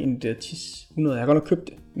aldrig ind i det TIS 100. Jeg har godt nok købt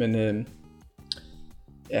det, men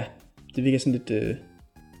ja, det virker sådan lidt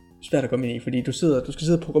svært at komme ind i, fordi du skal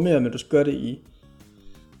sidde og programmere, men du skal gøre det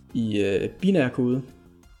i binær kode.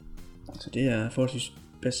 Så det er forholdsvis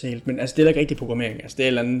basalt, men altså det er ikke rigtig programmering. Altså det er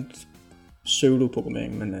en eller anden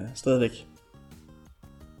pseudo-programmering, men stadigvæk.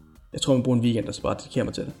 Jeg tror, man bruger en weekend, og så bare dedikerer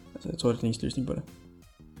mig til det. Altså jeg tror, det er den eneste løsning på det.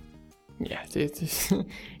 Ja, det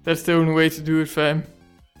that's the only way to do it, fam.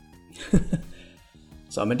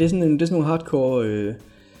 Så, men det er sådan nogle hardcore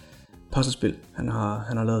puzzlespil, han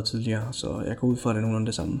har lavet tidligere, så jeg går ud fra, at det er nogenlunde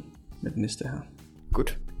det samme med det næste her.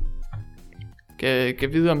 Godt.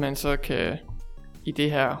 Kan vide, om man så kan i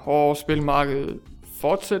det her hårde spilmarked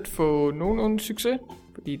fortsat få nogenlunde succes?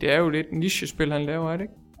 Fordi det er jo lidt niche-spil, han laver, er det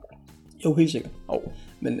ikke? Jo, helt sikkert.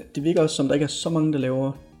 Men det virker også som, der ikke er så mange, der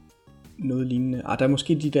laver noget lignende. Der er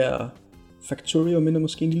måske de der Factorio, minder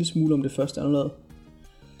måske en lille smule om det første, han lavede.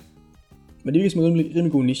 Men det virker som en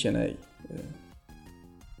rimelig god niche, han er i.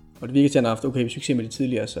 Og det virker til, at han har haft okay succes med de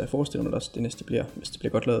tidligere, så jeg forestiller mig også, det næste bliver, hvis det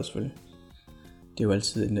bliver godt lavet selvfølgelig. Det er jo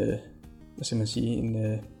altid en, hvad skal man sige,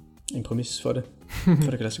 en præmis for det, for det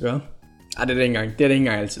kan lade sig gøre. Det er det ikke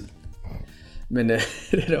engang altid. Men det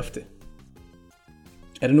er det ofte.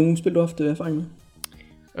 Er der nogen spil, du har haft erfaring med?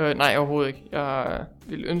 Nej, overhovedet ikke. Jeg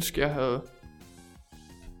ville ønske, jeg havde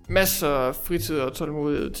masser af fritid og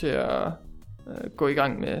tålmodighed til at gå i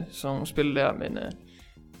gang med sådan nogle spil der, men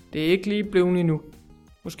det er ikke lige blevet endnu.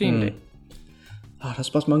 Måske en dag. Der er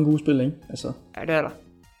også mange gode spil, ikke? Altså. Ja, det er der.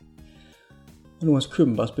 Og nu har jeg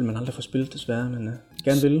købt bare spil, man aldrig får spillet desværre, men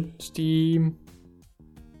gerne vil. Steam.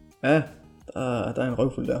 Ja, der er en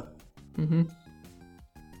røvfuld der. Mhm.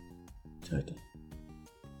 Det er rigtigt.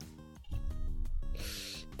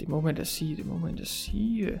 Det må man da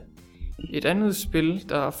sige. Et andet spil,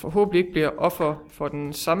 der forhåbentlig ikke bliver offer for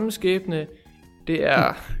den samme skæbne, det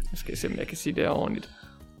er, nu skal jeg se, om jeg kan sige det her ordentligt.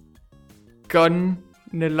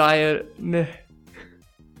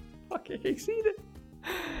 Fuck, jeg kan ikke sige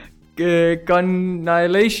det.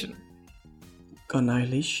 Gunnihilation.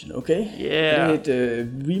 Gunnihilation, okay. Yeah. Det er et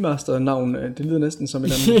remaster-navn. Det lyder næsten som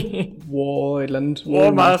et eller andet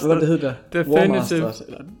Warmaster. Hvad det hedder? Definitive.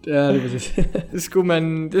 Ja, det er præcis. det skulle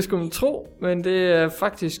man tro, men det er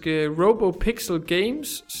faktisk RoboPixel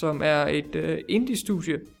Games, som er et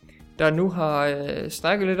indie-studie, der nu har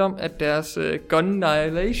snakket lidt om, at deres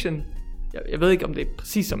Gunnihilation, jeg ved ikke, om det er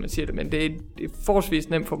præcis, som man siger det, men det er forholdsvis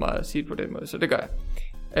nemt for mig at sige det på den måde, så det gør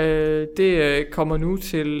jeg. Det kommer nu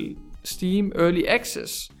til Steam Early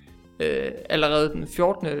Access allerede den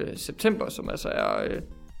 14. september, som altså er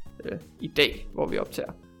i dag, hvor vi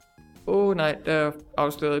optager. Nej, der er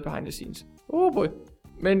afsløret i behind the scenes. Boy.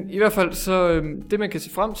 Men i hvert fald så det man kan se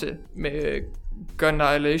frem til med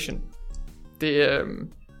Gunnihilation, det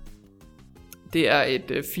er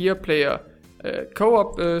et 4-player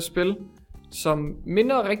co-op spil, som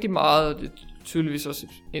minder rigtig meget, det tydeligvis også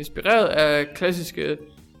inspireret af klassiske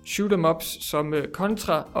shoot-em-ups som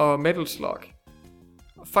Contra og Metal Slug.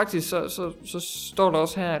 Og faktisk så står der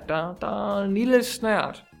også her, at der er en lille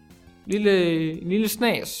snært, en lille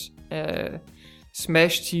snas af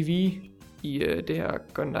Smash TV i det her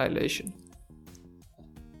Gunillation.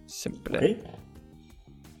 Simpelthen. Okay.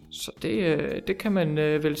 Så det kan man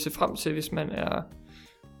vel se frem til, hvis man er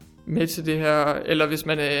med til det her, eller hvis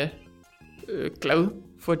man er glad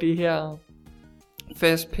for det her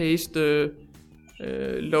fast-paced,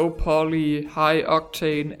 low-poly,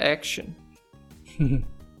 high-octane action.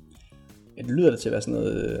 Ja, det lyder da til at være sådan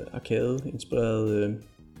noget arcade-inspireret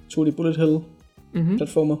 2D bullet hell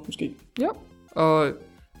platformer måske. Ja, og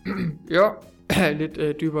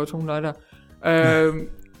lidt dybere toneleje der.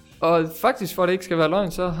 Og faktisk, for at det ikke skal være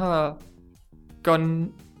løgn, så har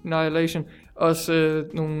Gunillation også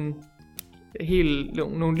nogle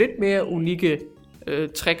lidt mere unikke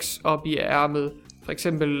tricks op i ærmet. For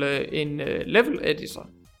eksempel en level editor,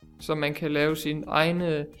 så man kan lave sine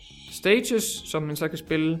egne stages, som man så kan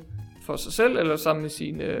spille for sig selv eller sammen med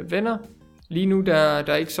sine venner. Lige nu der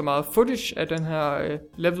er ikke så meget footage af den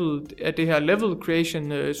her level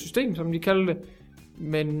creation system, som de kalder det.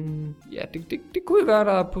 Men ja, det kunne jo være,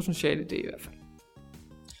 der er potentiale i det i hvert fald.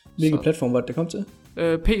 Hvilken platform var det kom til?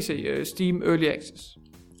 PC, Steam Early Access.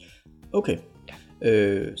 Okay.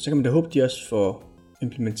 Ja. Så kan man da håbe, de også får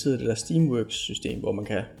implementeret det der Steamworks system, hvor man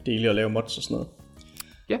kan dele og lave mods og sådan noget.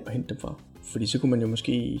 Ja. Og hente dem fra. Fordi så kunne man jo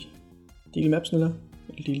måske dele maps eller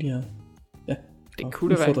dele de her. Ja. Det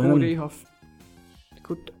kunne da være en god idé, Hoff. Det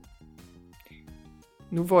kunne da.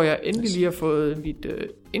 Nu hvor jeg endelig lige har fået mit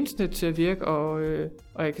internet til at virke,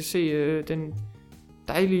 og jeg kan se den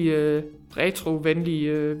dejlige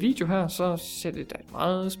retro-venlige video her, så ser det da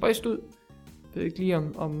meget spøjst ud. Jeg ved ikke lige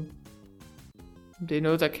om det er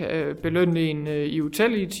noget, der kan belønne en i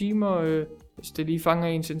utallige timer, hvis det lige fanger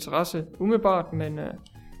ens interesse umiddelbart, men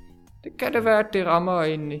det kan det være, at det rammer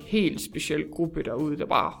en helt speciel gruppe derude, der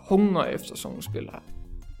bare hungrer efter sådan nogle spil her.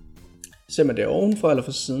 Ser man det ovenfor eller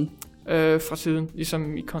fra siden? Fra siden,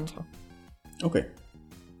 ligesom i Contra. Okay.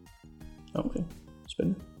 Okay,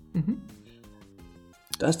 spændende. Mm-hmm.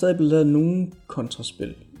 Der er stadig blevet lavet nogle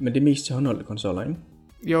Contra-spil, men det er mest til håndholdte konsoller, ikke?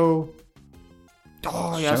 Jo.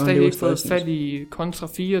 Jeg har stadig ikke fået fat i Contra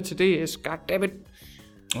 4 til DS. Goddammit.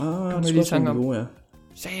 Det er lige tanke om. Ja.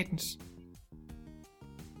 Satans.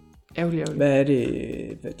 Ærgerlig. Hvad er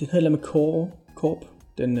det? Det hedder med Corp.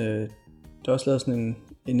 Den, der er også lavet sådan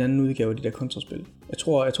en anden udgave af de der Contra-spil. Jeg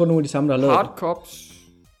tror nogle af de samme, der har lavet Hard Cops.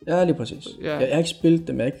 Ja, lige præcis. Ja. Jeg har ikke spillet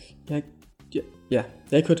dem. Jeg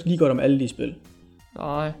har ikke hørt lige godt om alle de spil.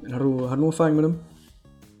 Nej. Men har du nogen erfaring med dem?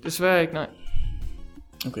 Desværre ikke, nej.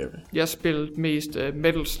 Okay. Jeg spillede mest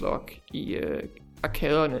Metal Slug i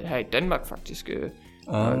arkaderne her i Danmark faktisk.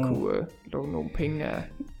 Og jeg kunne låne nogle penge af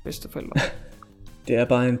bedsteforældre. Det er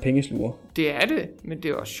bare en pengesluger. Det er det, men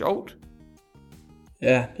det er også sjovt.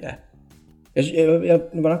 Ja. Jeg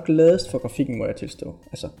var nok gladest for grafikken, må jeg tilstå.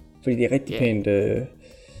 Altså, fordi det er rigtig pænt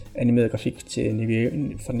animeret grafik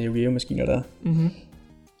fra Neo Geo maskiner der. Mm-hmm.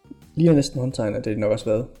 Lige næsten håndtegner, det er nok også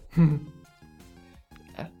været.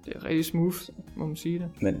 Ja, det er rigtig smooth, må man sige det.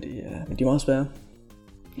 Men de er meget svære.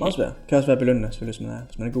 Meget svære. Kan også være belønnende, selvfølgelig,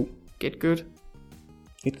 hvis man er god. Get good.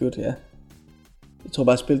 Get good, ja. Jeg tror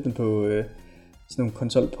bare, jeg spillede den på sådan nogle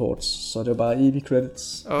console-ports, så det var bare evig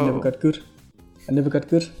credits. I never got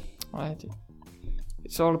good. Nej,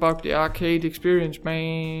 it's all about the arcade experience,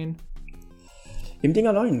 man. Jamen det er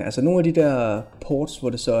ikke løgn. Altså nogle af de der ports, hvor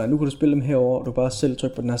det så er, nu kan du spille dem herover, og du bare selv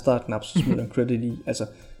trykker på den her startknap, så smider du en credit i. Altså,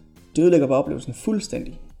 det ødelægger bare oplevelsen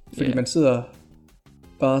fuldstændig. Fordi man sidder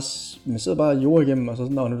bare jord igennem, og så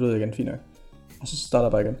nu døde jeg igen, fint nok. Og så starter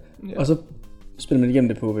jeg bare igen. Yeah. Og så spiller man igennem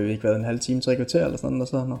det på, en halv time, 3 kvarter eller sådan, og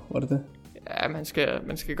så, var det det? Ja,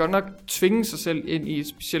 man skal godt nok tvinge sig selv ind i et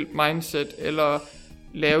specielt mindset, eller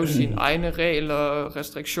lave sine egne regler og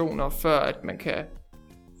restriktioner, før at man kan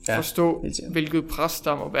forstå, hvilket pres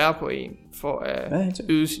der må være på en, for at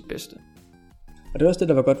yde sit bedste. Og det var også det,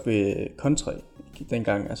 der var godt ved Contra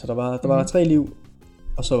dengang. Altså, der var 3 liv,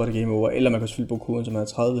 og så var det game over. Eller man kunne selvfølgelig bruge koden, som er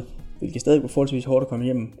 30, hvilket stadig var forholdsvis hårdt at komme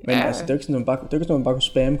hjem. Men altså, det er jo ikke sådan, at man bare kunne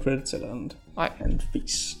spamme credits eller andet. Nej. En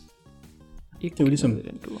fis. Det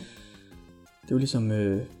var ligesom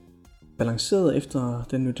balanceret efter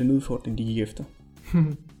den udfordring, de gik efter.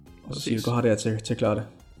 Og så siger vi, gå har det her til at klare det.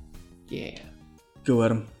 Yeah. Go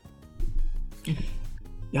at dem.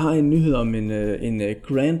 Jeg har en nyhed om en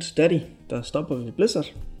Grand Daddy, der stopper ved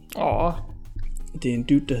Blizzard. Det er en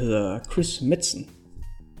dude, der hedder Chris Metzen.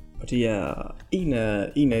 Og det er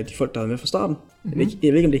en af de folk, der har været med fra starten. Mm-hmm.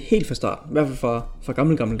 Jeg ved ikke, om det er helt fra starten. I hvert fald fra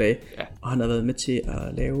gamle dage. Ja. Og han har været med til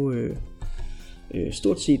at lave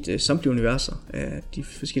stort set samtlige universer af de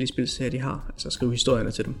forskellige spilserier, de har. Altså skrive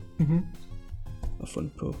historierne til dem. Mm-hmm. Og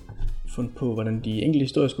fundet på, hvordan de enkelte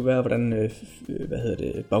historier skulle være, hvordan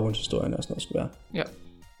baggrundshistorierne og sådan noget skulle være. Ja.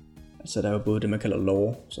 Altså der er jo både det, man kalder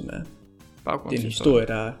lore, som er den historie,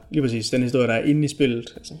 der er, lige præcis, den historie, der er inde i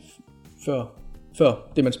spillet, altså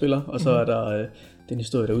før det, man spiller, og så er der den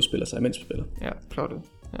historie, der udspiller sig, mens man spiller. Ja, plottet.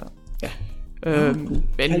 Ja.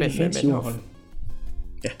 Men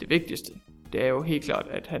det vigtigste, det er jo helt klart,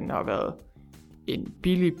 at han har været en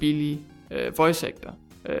billig voice actor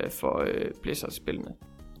for Blizzard-spillene.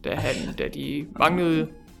 Da de manglede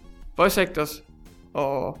voice actors,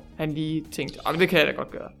 og han lige tænkte, det kan jeg da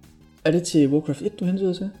godt gøre. Er det til Warcraft 1, du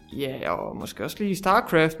hensyder til? Ja, og måske også lige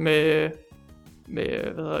StarCraft med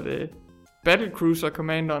Battlecruiser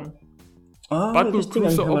Commanderen.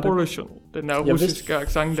 Battlecruiser Operation. Den der russiske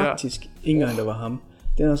accent der. Faktisk ikke engang, der var ham.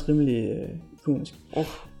 Den er også rimelig ikonisk.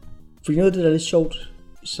 Fordi noget af det, der er lidt sjovt,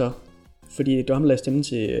 så fordi det var ham, der lagde stemmen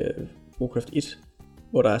til Warcraft 1,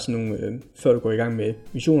 hvor der er sådan nogle, før du går i gang med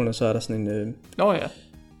missionerne, så er der sådan en...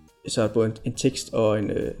 Så er der både en tekst og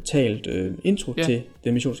en talt intro til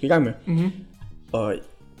den mission, du skal i gang med. Mm-hmm. Og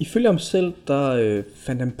ifølge ham selv, der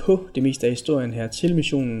fandt han på det meste af historien her til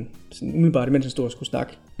missionen, sådan umiddelbart, mens han stod og skulle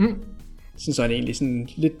snakke. Sådan så han egentlig sådan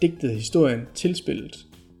lidt digtet historien til spillet.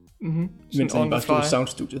 Mm-hmm. Mens han bare stod i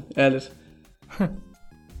soundstudiet. Ærligt.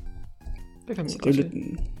 Det kan man godt se.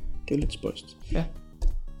 Det er lidt spøjst. Ja.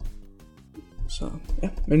 Så ja,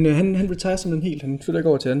 men han retirer simpelthen helt. Han flytter ikke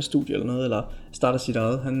over til et andet studie eller noget, eller starter sit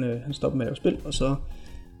eget. Han stopper med at lave spil, og så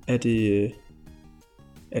er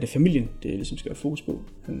det familien, det ligesom skal have fokus på.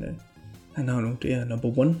 Han har nu, det er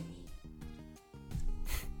number one.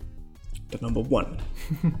 The number one.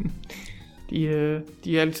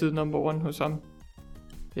 De er altid number one hos ham.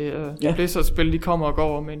 Det Blizzard-spil, de kommer og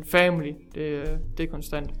går, men family, det er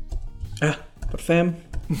konstant. Ja, but fam.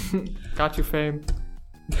 Got you fam.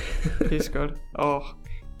 Det er godt.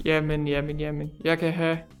 Jamen. Jeg kan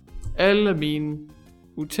have alle mine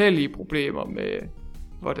utallige problemer med,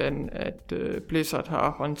 hvordan at Blizzard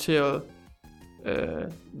har håndteret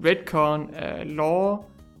retcon af lore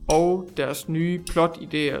og deres nye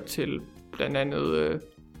plot-idéer til blandt andet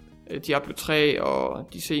Diablo 3 og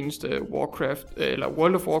de seneste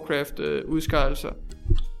World of Warcraft udskejelser.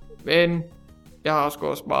 Men jeg har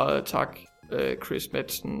også meget tak Chris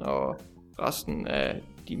Metzen og resten af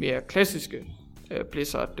de mere klassiske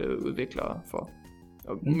Blizzard-udviklere for.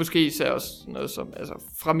 Og måske især også noget som, altså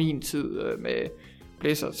fra min tid med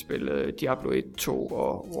Blizzard-spil Diablo 1, 2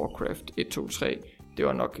 og Warcraft 1, 2, 3. Det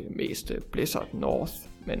var nok mest Blizzard North.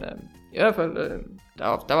 Men i hvert fald,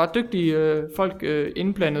 der var dygtige folk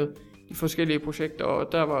indblandet i forskellige projekter,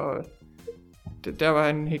 og der var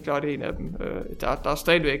han helt klart en af dem. Der er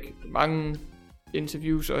stadigvæk mange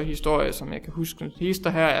interviews og historier, som jeg kan huske. Hister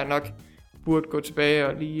her er nok burde gå tilbage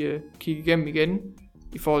og lige kigge igennem igen,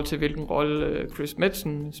 i forhold til hvilken rolle Chris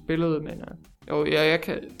Metzen spillede, men jeg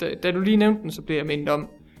kan, da du lige nævnte den, så blev jeg mindet om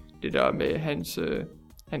det der med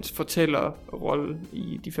hans fortællerrolle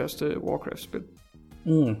i de første Warcraft-spil.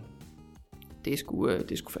 Det er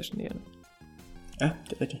sgu fascinerende. Ja,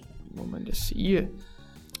 det er rigtigt. Må man da sige.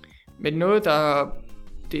 Men noget, der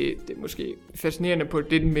det er måske fascinerende på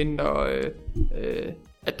det mindre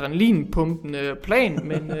adrenalinpumpende plan,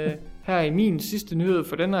 men her i min sidste nyhed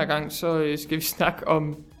for denne her gang, så skal vi snakke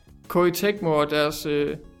om Koei Tecmo og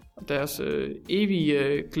deres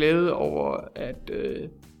evige glæde over at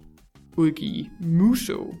udgive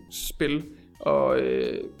Musou-spil. Og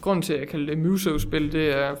grunden til at jeg kalder det Musou-spil,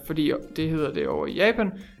 det er fordi det hedder det over i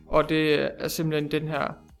Japan, og det er simpelthen den her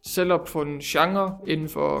selvopfunden genre inden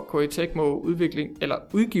for Koei Tecmo udvikling eller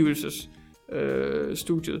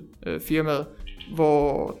udgivelsesstudiet firmaet,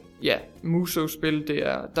 hvor Musou-spil, det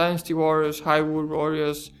er Dynasty Warriors, Hyrule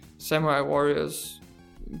Warriors, Samurai Warriors,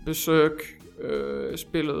 Berserk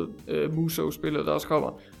spillet, Musou-spillet, der også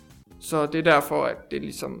kommer. Så det er derfor, at det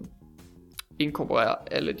ligesom inkorporerer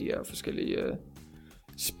alle de her forskellige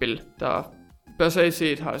spil, der basalt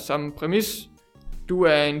set har samme præmis. Du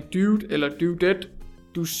er en dude eller dudette.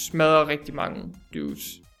 Du smadrer rigtig mange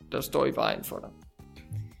dudes, der står i vejen for dig.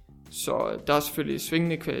 Så der er selvfølgelig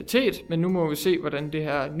svingende kvalitet, men nu må vi se, hvordan det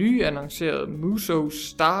her nye annoncerede Musou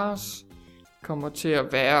Stars kommer til at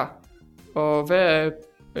være. Og hvad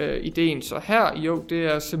er ideen så her? Jo, det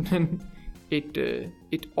er simpelthen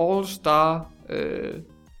et all-star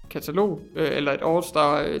katalog, eller et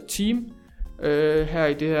all-star team her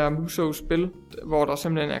i det her Musou-spil, hvor der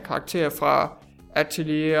simpelthen er karakterer fra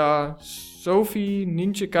Atelier Sophie,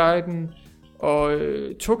 Ninja Gaiden og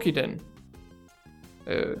Tokiden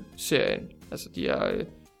serien, altså de her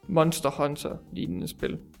Monster Hunter lignende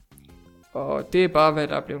spil. Og det er bare, hvad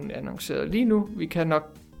der er blevet annonceret lige nu. Vi kan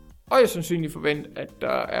nok højst sandsynligt forvente, at der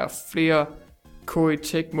er flere Koei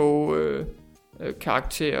Tecmo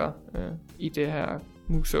karakterer i det her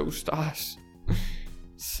Musou Stars.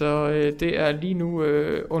 Så det er lige nu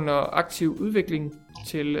under aktiv udvikling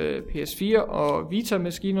til PS4 og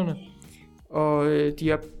Vita-maskinerne. Og de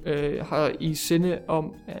har i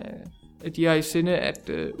sinde at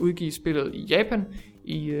udgive spillet i Japan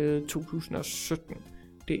i 2017.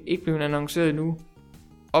 Det er ikke blevet annonceret endnu,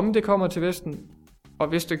 om det kommer til Vesten, og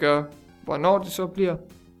hvis det gør, hvornår det så bliver.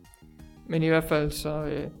 Men i hvert fald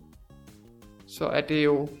så er det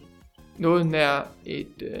jo noget nær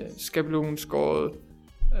et skabelonskåret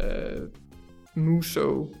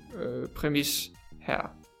Musou præmis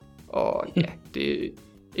her. Og ja, det er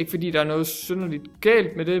ikke fordi der er noget synderligt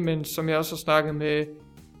galt med det, men som jeg også har snakket med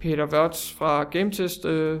Peter Wörth fra GameTest,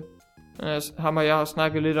 ham og jeg har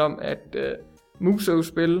snakket lidt om, at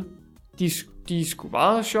Musou-spil, de er sgu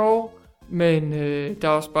meget sjove, men der er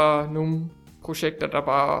også bare nogle projekter, der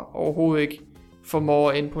bare overhovedet ikke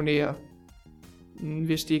formår at imponere,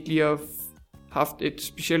 hvis de ikke lige har haft et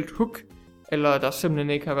specielt hook, eller der simpelthen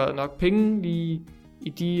ikke har været nok penge lige i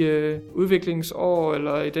de udviklingsår,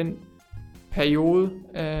 eller i den periode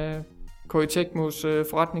af Koei Tecmos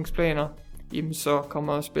forretningsplaner, jamen så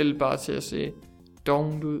kommer spillet bare til at se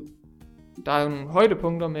dovent ud. Der er jo nogle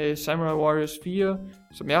højdepunkter med Samurai Warriors 4,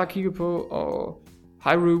 som jeg har kigget på, og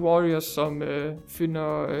Hyrule Warriors, som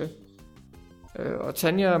finder og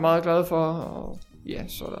Tanja er meget glad for, og ja,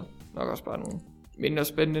 så er der nok også bare nogle mindre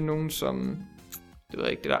spændende nogen, som, det ved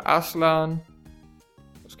jeg ikke, det der Arslan,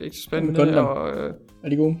 måske ikke så spændende, og er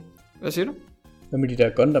de gode? Hvad siger du? Hvad med de der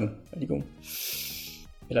Gundam, er de gode?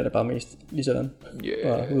 Eller er det bare mest lige sådan?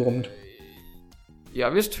 Og udrummet? Jeg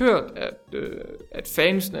har vist hørt, at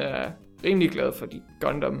fansene er rimelig glade for de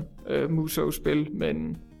Gundam Musou-spil,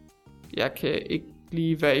 men jeg kan ikke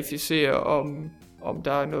lige verificere, om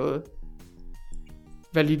der er noget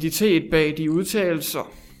validitet bag de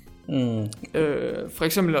udtalelser. For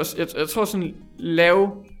eksempel også, jeg tror sådan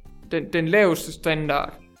den laveste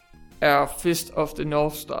standard er Fist of the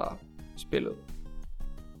North Star spillet,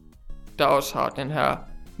 der også har den her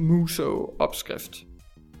Musou opskrift,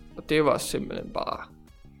 og det var simpelthen bare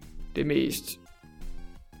det mest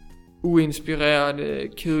uinspirerende,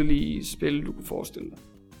 kedelige spil, du kunne forestille dig.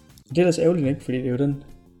 Det er ellers ærgerligt, ikke? Fordi det er jo den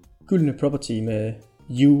gyldne property med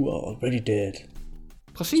You Are Already Dead.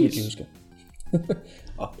 Præcis.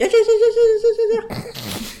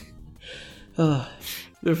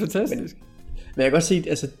 Det er fantastisk. Men jeg kan godt se,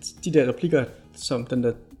 altså de der replikker, som den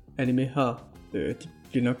der anime har, de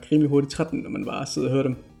bliver nok rimelig hurtigt trætten, når man bare sidder og hører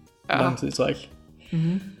dem lang tid i træk.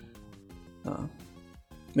 Ja.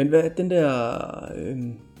 Men hvad den der,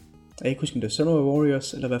 jeg kan ikke huske, om det er Samurai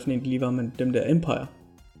Warriors, eller hvad for en det lige var, men dem der Empire.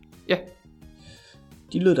 Ja.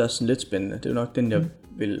 De lød da sådan lidt spændende. Det er jo nok den, jeg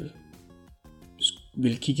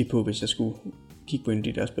vil kigge på, hvis jeg skulle kigge på en af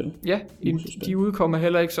de der spil. Ja, de udkommer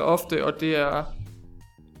heller ikke så ofte, og det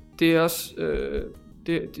er også,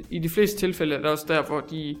 i de fleste tilfælde er det også der, hvor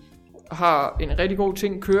de har en rigtig god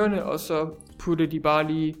ting kørende, og så putter de bare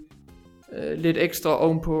lige lidt ekstra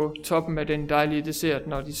oven på toppen af den dejlige dessert,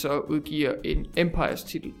 når de så udgiver en Empires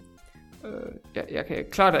titel. Jeg kan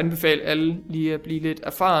klart anbefale alle lige at blive lidt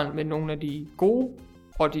erfaren med nogle af de gode,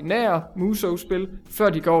 ordinære Musou-spil, før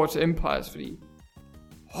de går over til Empires, fordi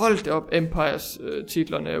hold det op, Empires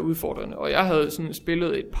titlerne er udfordrende, og jeg havde sådan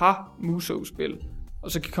spillet et par Musou-spil,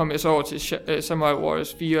 og så kom jeg så over til Samurai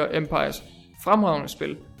Warriors 4 Empires fremragende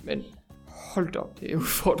spil, men hold da op, det er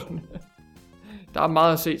udfordrende. Der er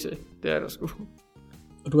meget at se til, det er der sgu.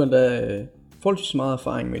 Og du har da forholdsvis meget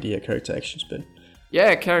erfaring med de her character action spil.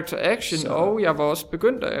 Ja, character action, så... og jeg var også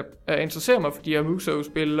begyndt at interessere mig for de her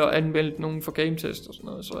Musou-spil, og anmeldt nogle for GameTest og sådan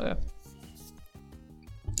noget, så ja.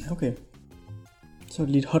 Okay. Så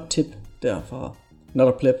lige et hot tip der fra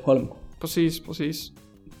Not a Pleb Holm. Præcis.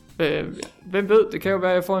 Hvem ved, det kan jo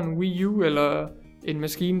være, at jeg får en Wii U, eller en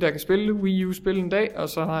maskine, der kan spille Wii U-spil en dag, og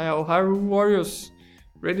så har jeg jo Hyrule Warriors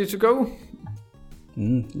ready to go.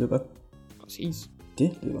 Det lyder godt. Præcis.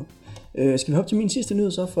 Det lyder godt. Skal vi hoppe til min sidste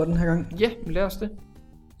nyhed så for den her gang? Ja, lad os det.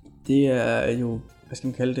 Det er jo, hvad skal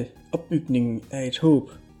man kalde det, opbygningen af et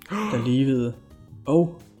håb, der levede,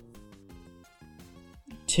 og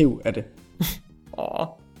tæv af det.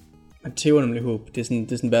 Man tæver nemlig håb, det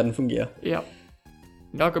er sådan verden fungerer. Ja.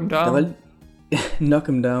 Knock them down. Knock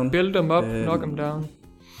them down. Build them up, knock them down.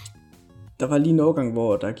 Der var lige en overgang,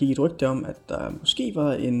 hvor der gik et rygte om, at der måske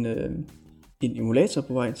var en emulator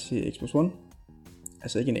på vej til Xbox One.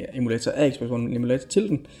 Altså ikke en emulator af Xbox One, men en emulator til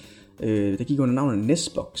den. Der gik under navnet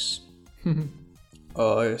Nesbox.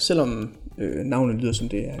 Og selvom navnet lyder som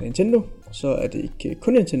det er Nintendo, så er det ikke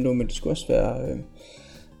kun Nintendo, men det skulle også være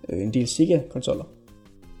en del Sega-konsoller.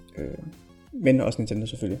 Men også Nintendo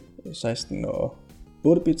selvfølgelig. 16 og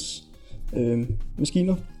 8-bits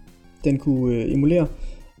maskiner, den kunne emulere.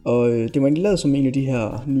 Og det var egentlig lavet som en af de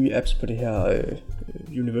her nye apps på det her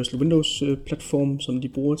Universal Windows platform, som de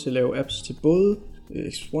bruger til at lave apps til både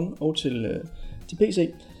Xbox One og til PC,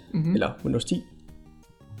 eller Windows 10.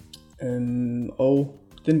 Og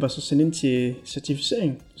den var så sendt ind til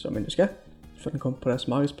certificering, som man jo skal, for den kom på deres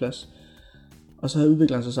markedsplads. Og så havde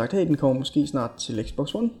udvikleren så sagt, hey, den kommer måske snart til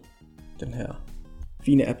Xbox One, den her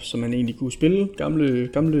fine app, som man egentlig kunne spille,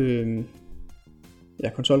 gamle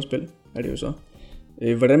konsolspil, er det jo så.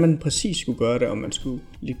 Hvordan man præcis skulle gøre det, om man skulle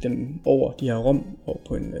lægge dem over de her ROM over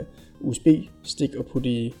på en USB-stik og putte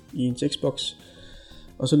i ens Xbox,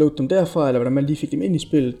 og så lukke dem derfra, eller hvordan man lige fik dem ind i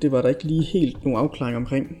spillet, det var der ikke lige helt nogen afklaring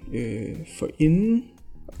omkring for inden.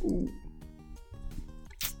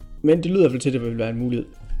 Men det lyder i hvert fald til, at det ville være en mulighed.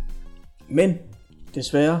 Men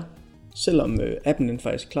desværre, selvom appen den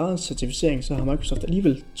faktisk klarede certificering, så har Microsoft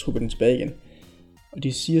alligevel trukket den tilbage igen. Og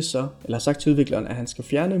de siger så, eller har sagt til udvikleren, at han skal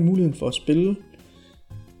fjerne muligheden for at spille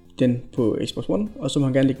den på Xbox One, og så må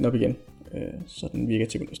han gerne lægge den op igen, så den virker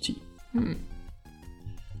til Windows 10.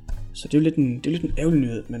 Så det er jo lidt en ærgerlig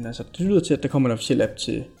nyhed, men altså, det lyder til, at der kommer en officiel app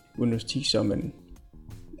til Windows 10, så man,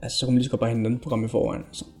 altså, så kan man lige så godt bare hente den program i forvejen,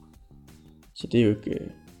 altså. Så det er jo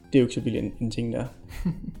ikke så vildt en ting der.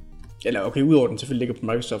 Eller okay, udover den selvfølgelig ligger på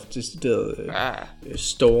Microsoft decideret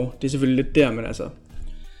store. Det er selvfølgelig lidt der, men altså,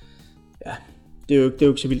 ja, det er jo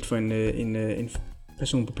ikke så vildt for en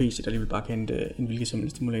person på PC, der lige vil bare kan hente en hvilket som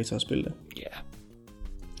helst emulator og spille det. Yeah.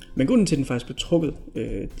 Men grunden til, at den faktisk blev trukket,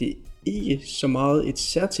 det er ikke så meget et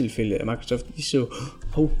særtilfælde af Microsoft. De så,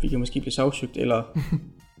 vi kan måske blive sagsøgt, eller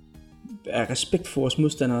af respekt for vores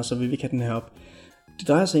modstandere, så vil vi ikke have den her op. Det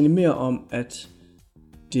drejer sig egentlig mere om, at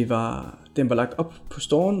den var lagt op på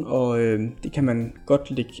storen, og det kan man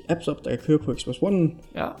godt lægge apps op, der kan køre på Xbox One.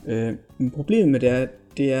 Ja. Men problemet med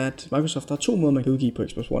det er, at Microsoft har 2 måder, man kan udgive på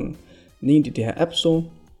Xbox One. Den ene det er det her App Store,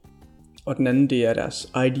 og den anden det er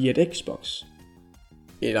deres ID at Xbox.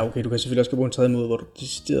 Eller okay, du kan selvfølgelig også bruge en tredje måde, hvor du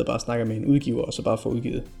decideret bare snakker med en udgiver, og så bare får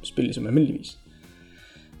udgivet spillet som almindeligvis.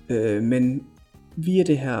 Men via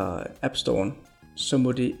det her App Store, så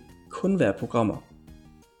må det kun være programmer.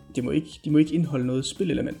 De må ikke indeholde noget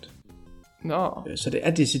spillelement. No. Så det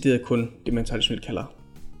er decideret kun det, man traditionelt kalder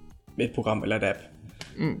et program eller et app.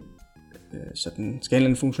 Så den skal have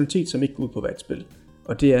en funktionalitet, som ikke går ud på hvert spil.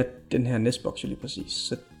 Og det er den her Nestbox jo lige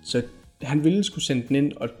præcis. Så han ville skulle sende den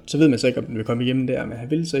ind, og så ved man så ikke, om den vil komme igennem der, men han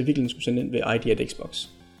ville så i virkeligheden skulle sende den ind ved ID at Xbox.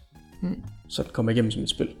 Så den kommer igennem som et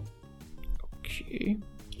spil. Okay.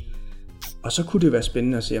 Og så kunne det være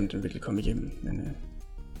spændende at se, om den virkelig kommer igennem, men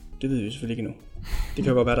det ved vi selvfølgelig ikke endnu. Det kan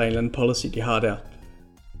jo godt være, der er en eller anden policy, de har der,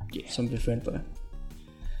 som vil forhindre det.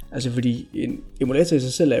 Altså fordi en emulator i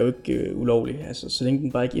sig selv er jo ikke ulovlig, altså så længe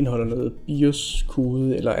den bare ikke indeholder noget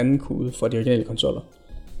BIOS-kode eller anden kode fra de originale konsoller,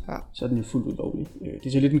 så er den jo fuldt ulovlig. Det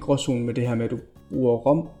er så lidt en gråzone med det her med, at du bruger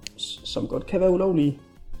ROM, som godt kan være ulovlige.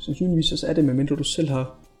 Sandsynligvis så er det, medmindre du selv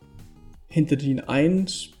har hentet dine egne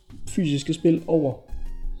fysiske spil over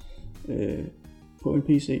på en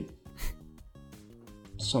PC,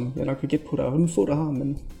 som jeg nok kan gætte på, der er nogle få, der har,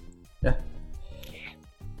 men ja.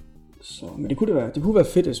 Så, men det kunne være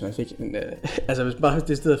fedt, hvis man fik en, altså hvis bare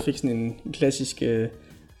det sted fik sådan en klassisk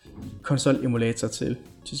konsol-emulator til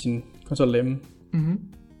sin konsol derhjemme.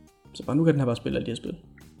 Så bare nu kan den her bare spille alle de her spil.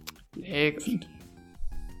 Fint.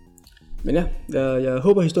 Men ja, jeg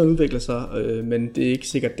håber historien udvikler sig, men det er ikke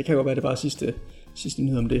sikkert. Det kan godt være, det bare sidste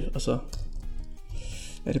nyhed om det, og så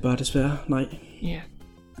er det bare desværre nej. Yeah.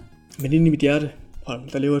 Men inde i mit hjerte,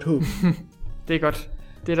 der lever et håb. Det er godt.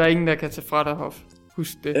 Det er der ingen, der kan tage fra dig, Hoff.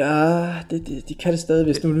 Husk det. Ja, de kan det stadig,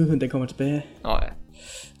 hvis nu nyheden den kommer tilbage. Ja.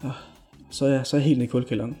 Så er jeg helt nede i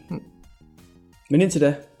kulkælderen. Men indtil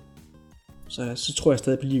da, så tror jeg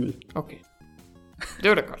stadig på livet. Okay. Det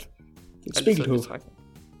var da godt. Det er et spinkelt håb.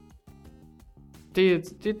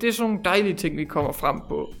 Det er sådan nogle dejlige ting, vi kommer frem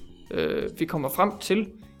på. Vi kommer frem til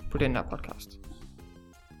på den her podcast.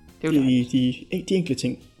 Det er jo de enkle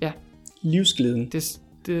ting. Ja. Livsglæden.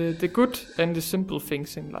 The good and the simple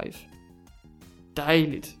things in life.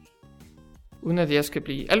 Dejligt. Uden at jeg skal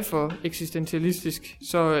blive alt for eksistentialistisk,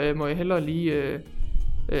 så må jeg hellere lige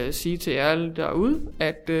sige til jer alle derude,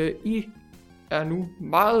 at I er nu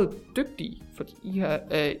meget dygtige, fordi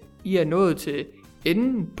I er nået til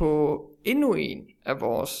enden på endnu en af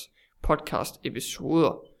vores podcast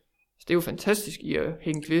episoder. Så det er jo fantastisk, I har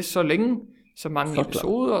hængt ved så længe, så mange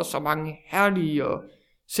episoder, og så mange herlige og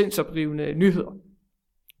sindsoprivende nyheder.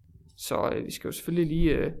 Så vi skal jo selvfølgelig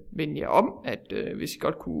lige minde jer om, at hvis I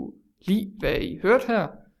godt kunne lide, hvad I hørte her,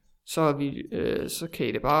 så kan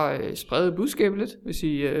I da bare sprede budskabet lidt, hvis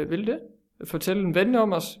I vil det. Fortælle en ven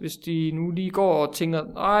om os, hvis de nu lige går og tænker,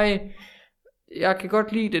 nej, jeg kan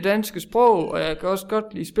godt lide det danske sprog, og jeg kan også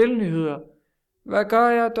godt lide spilnyheder. Hvad gør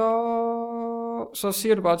jeg da? Så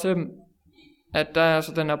siger du bare til dem, at der er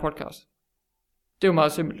altså den her podcast. Det er jo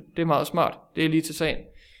meget simpelt, det er meget smart, det er lige til sagen.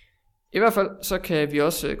 I hvert fald så kan vi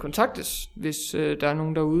også kontaktes, hvis der er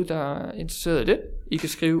nogen derude, der er interesseret i det. I kan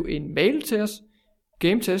skrive en mail til os,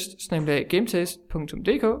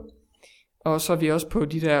 gametest@gametest.dk, og så er vi også på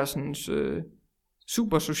de der sådan,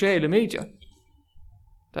 super sociale medier.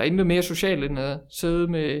 Der er intet mere socialt end at sidde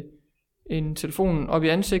med en telefon op i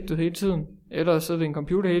ansigtet hele tiden, eller sidde ved en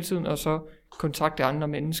computer hele tiden, og så kontakte andre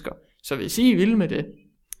mennesker. Så hvis I vil med det,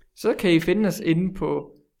 så kan I finde os inde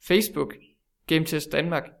på Facebook, Gametest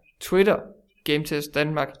Danmark, Twitter, Gametest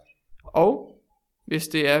Danmark, og hvis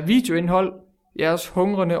det er videoindhold, jeres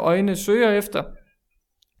hungrende øjne søger efter,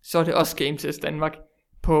 så er det også Gametest Danmark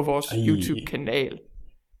på vores YouTube-kanal.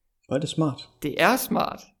 Hvor er det smart. Det er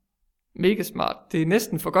smart. Mega smart. Det er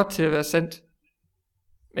næsten for godt til at være sandt.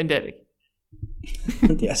 Men det er det ikke.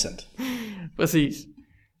 Det er sandt. Præcis.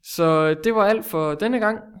 Så det var alt for denne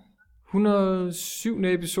gang. 107.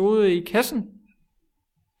 episode i kassen.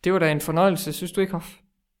 Det var da en fornøjelse, synes du ikke, Hoff?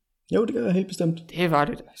 Jo, det gør jeg helt bestemt. Det var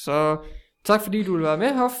det. Så tak fordi du ville være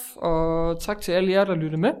med, Hoff. Og tak til alle jer, der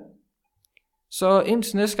lyttede med. Så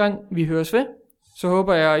indtil næste gang vi høres ved, så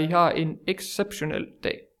håber jeg, I har en exceptionel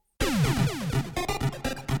dag.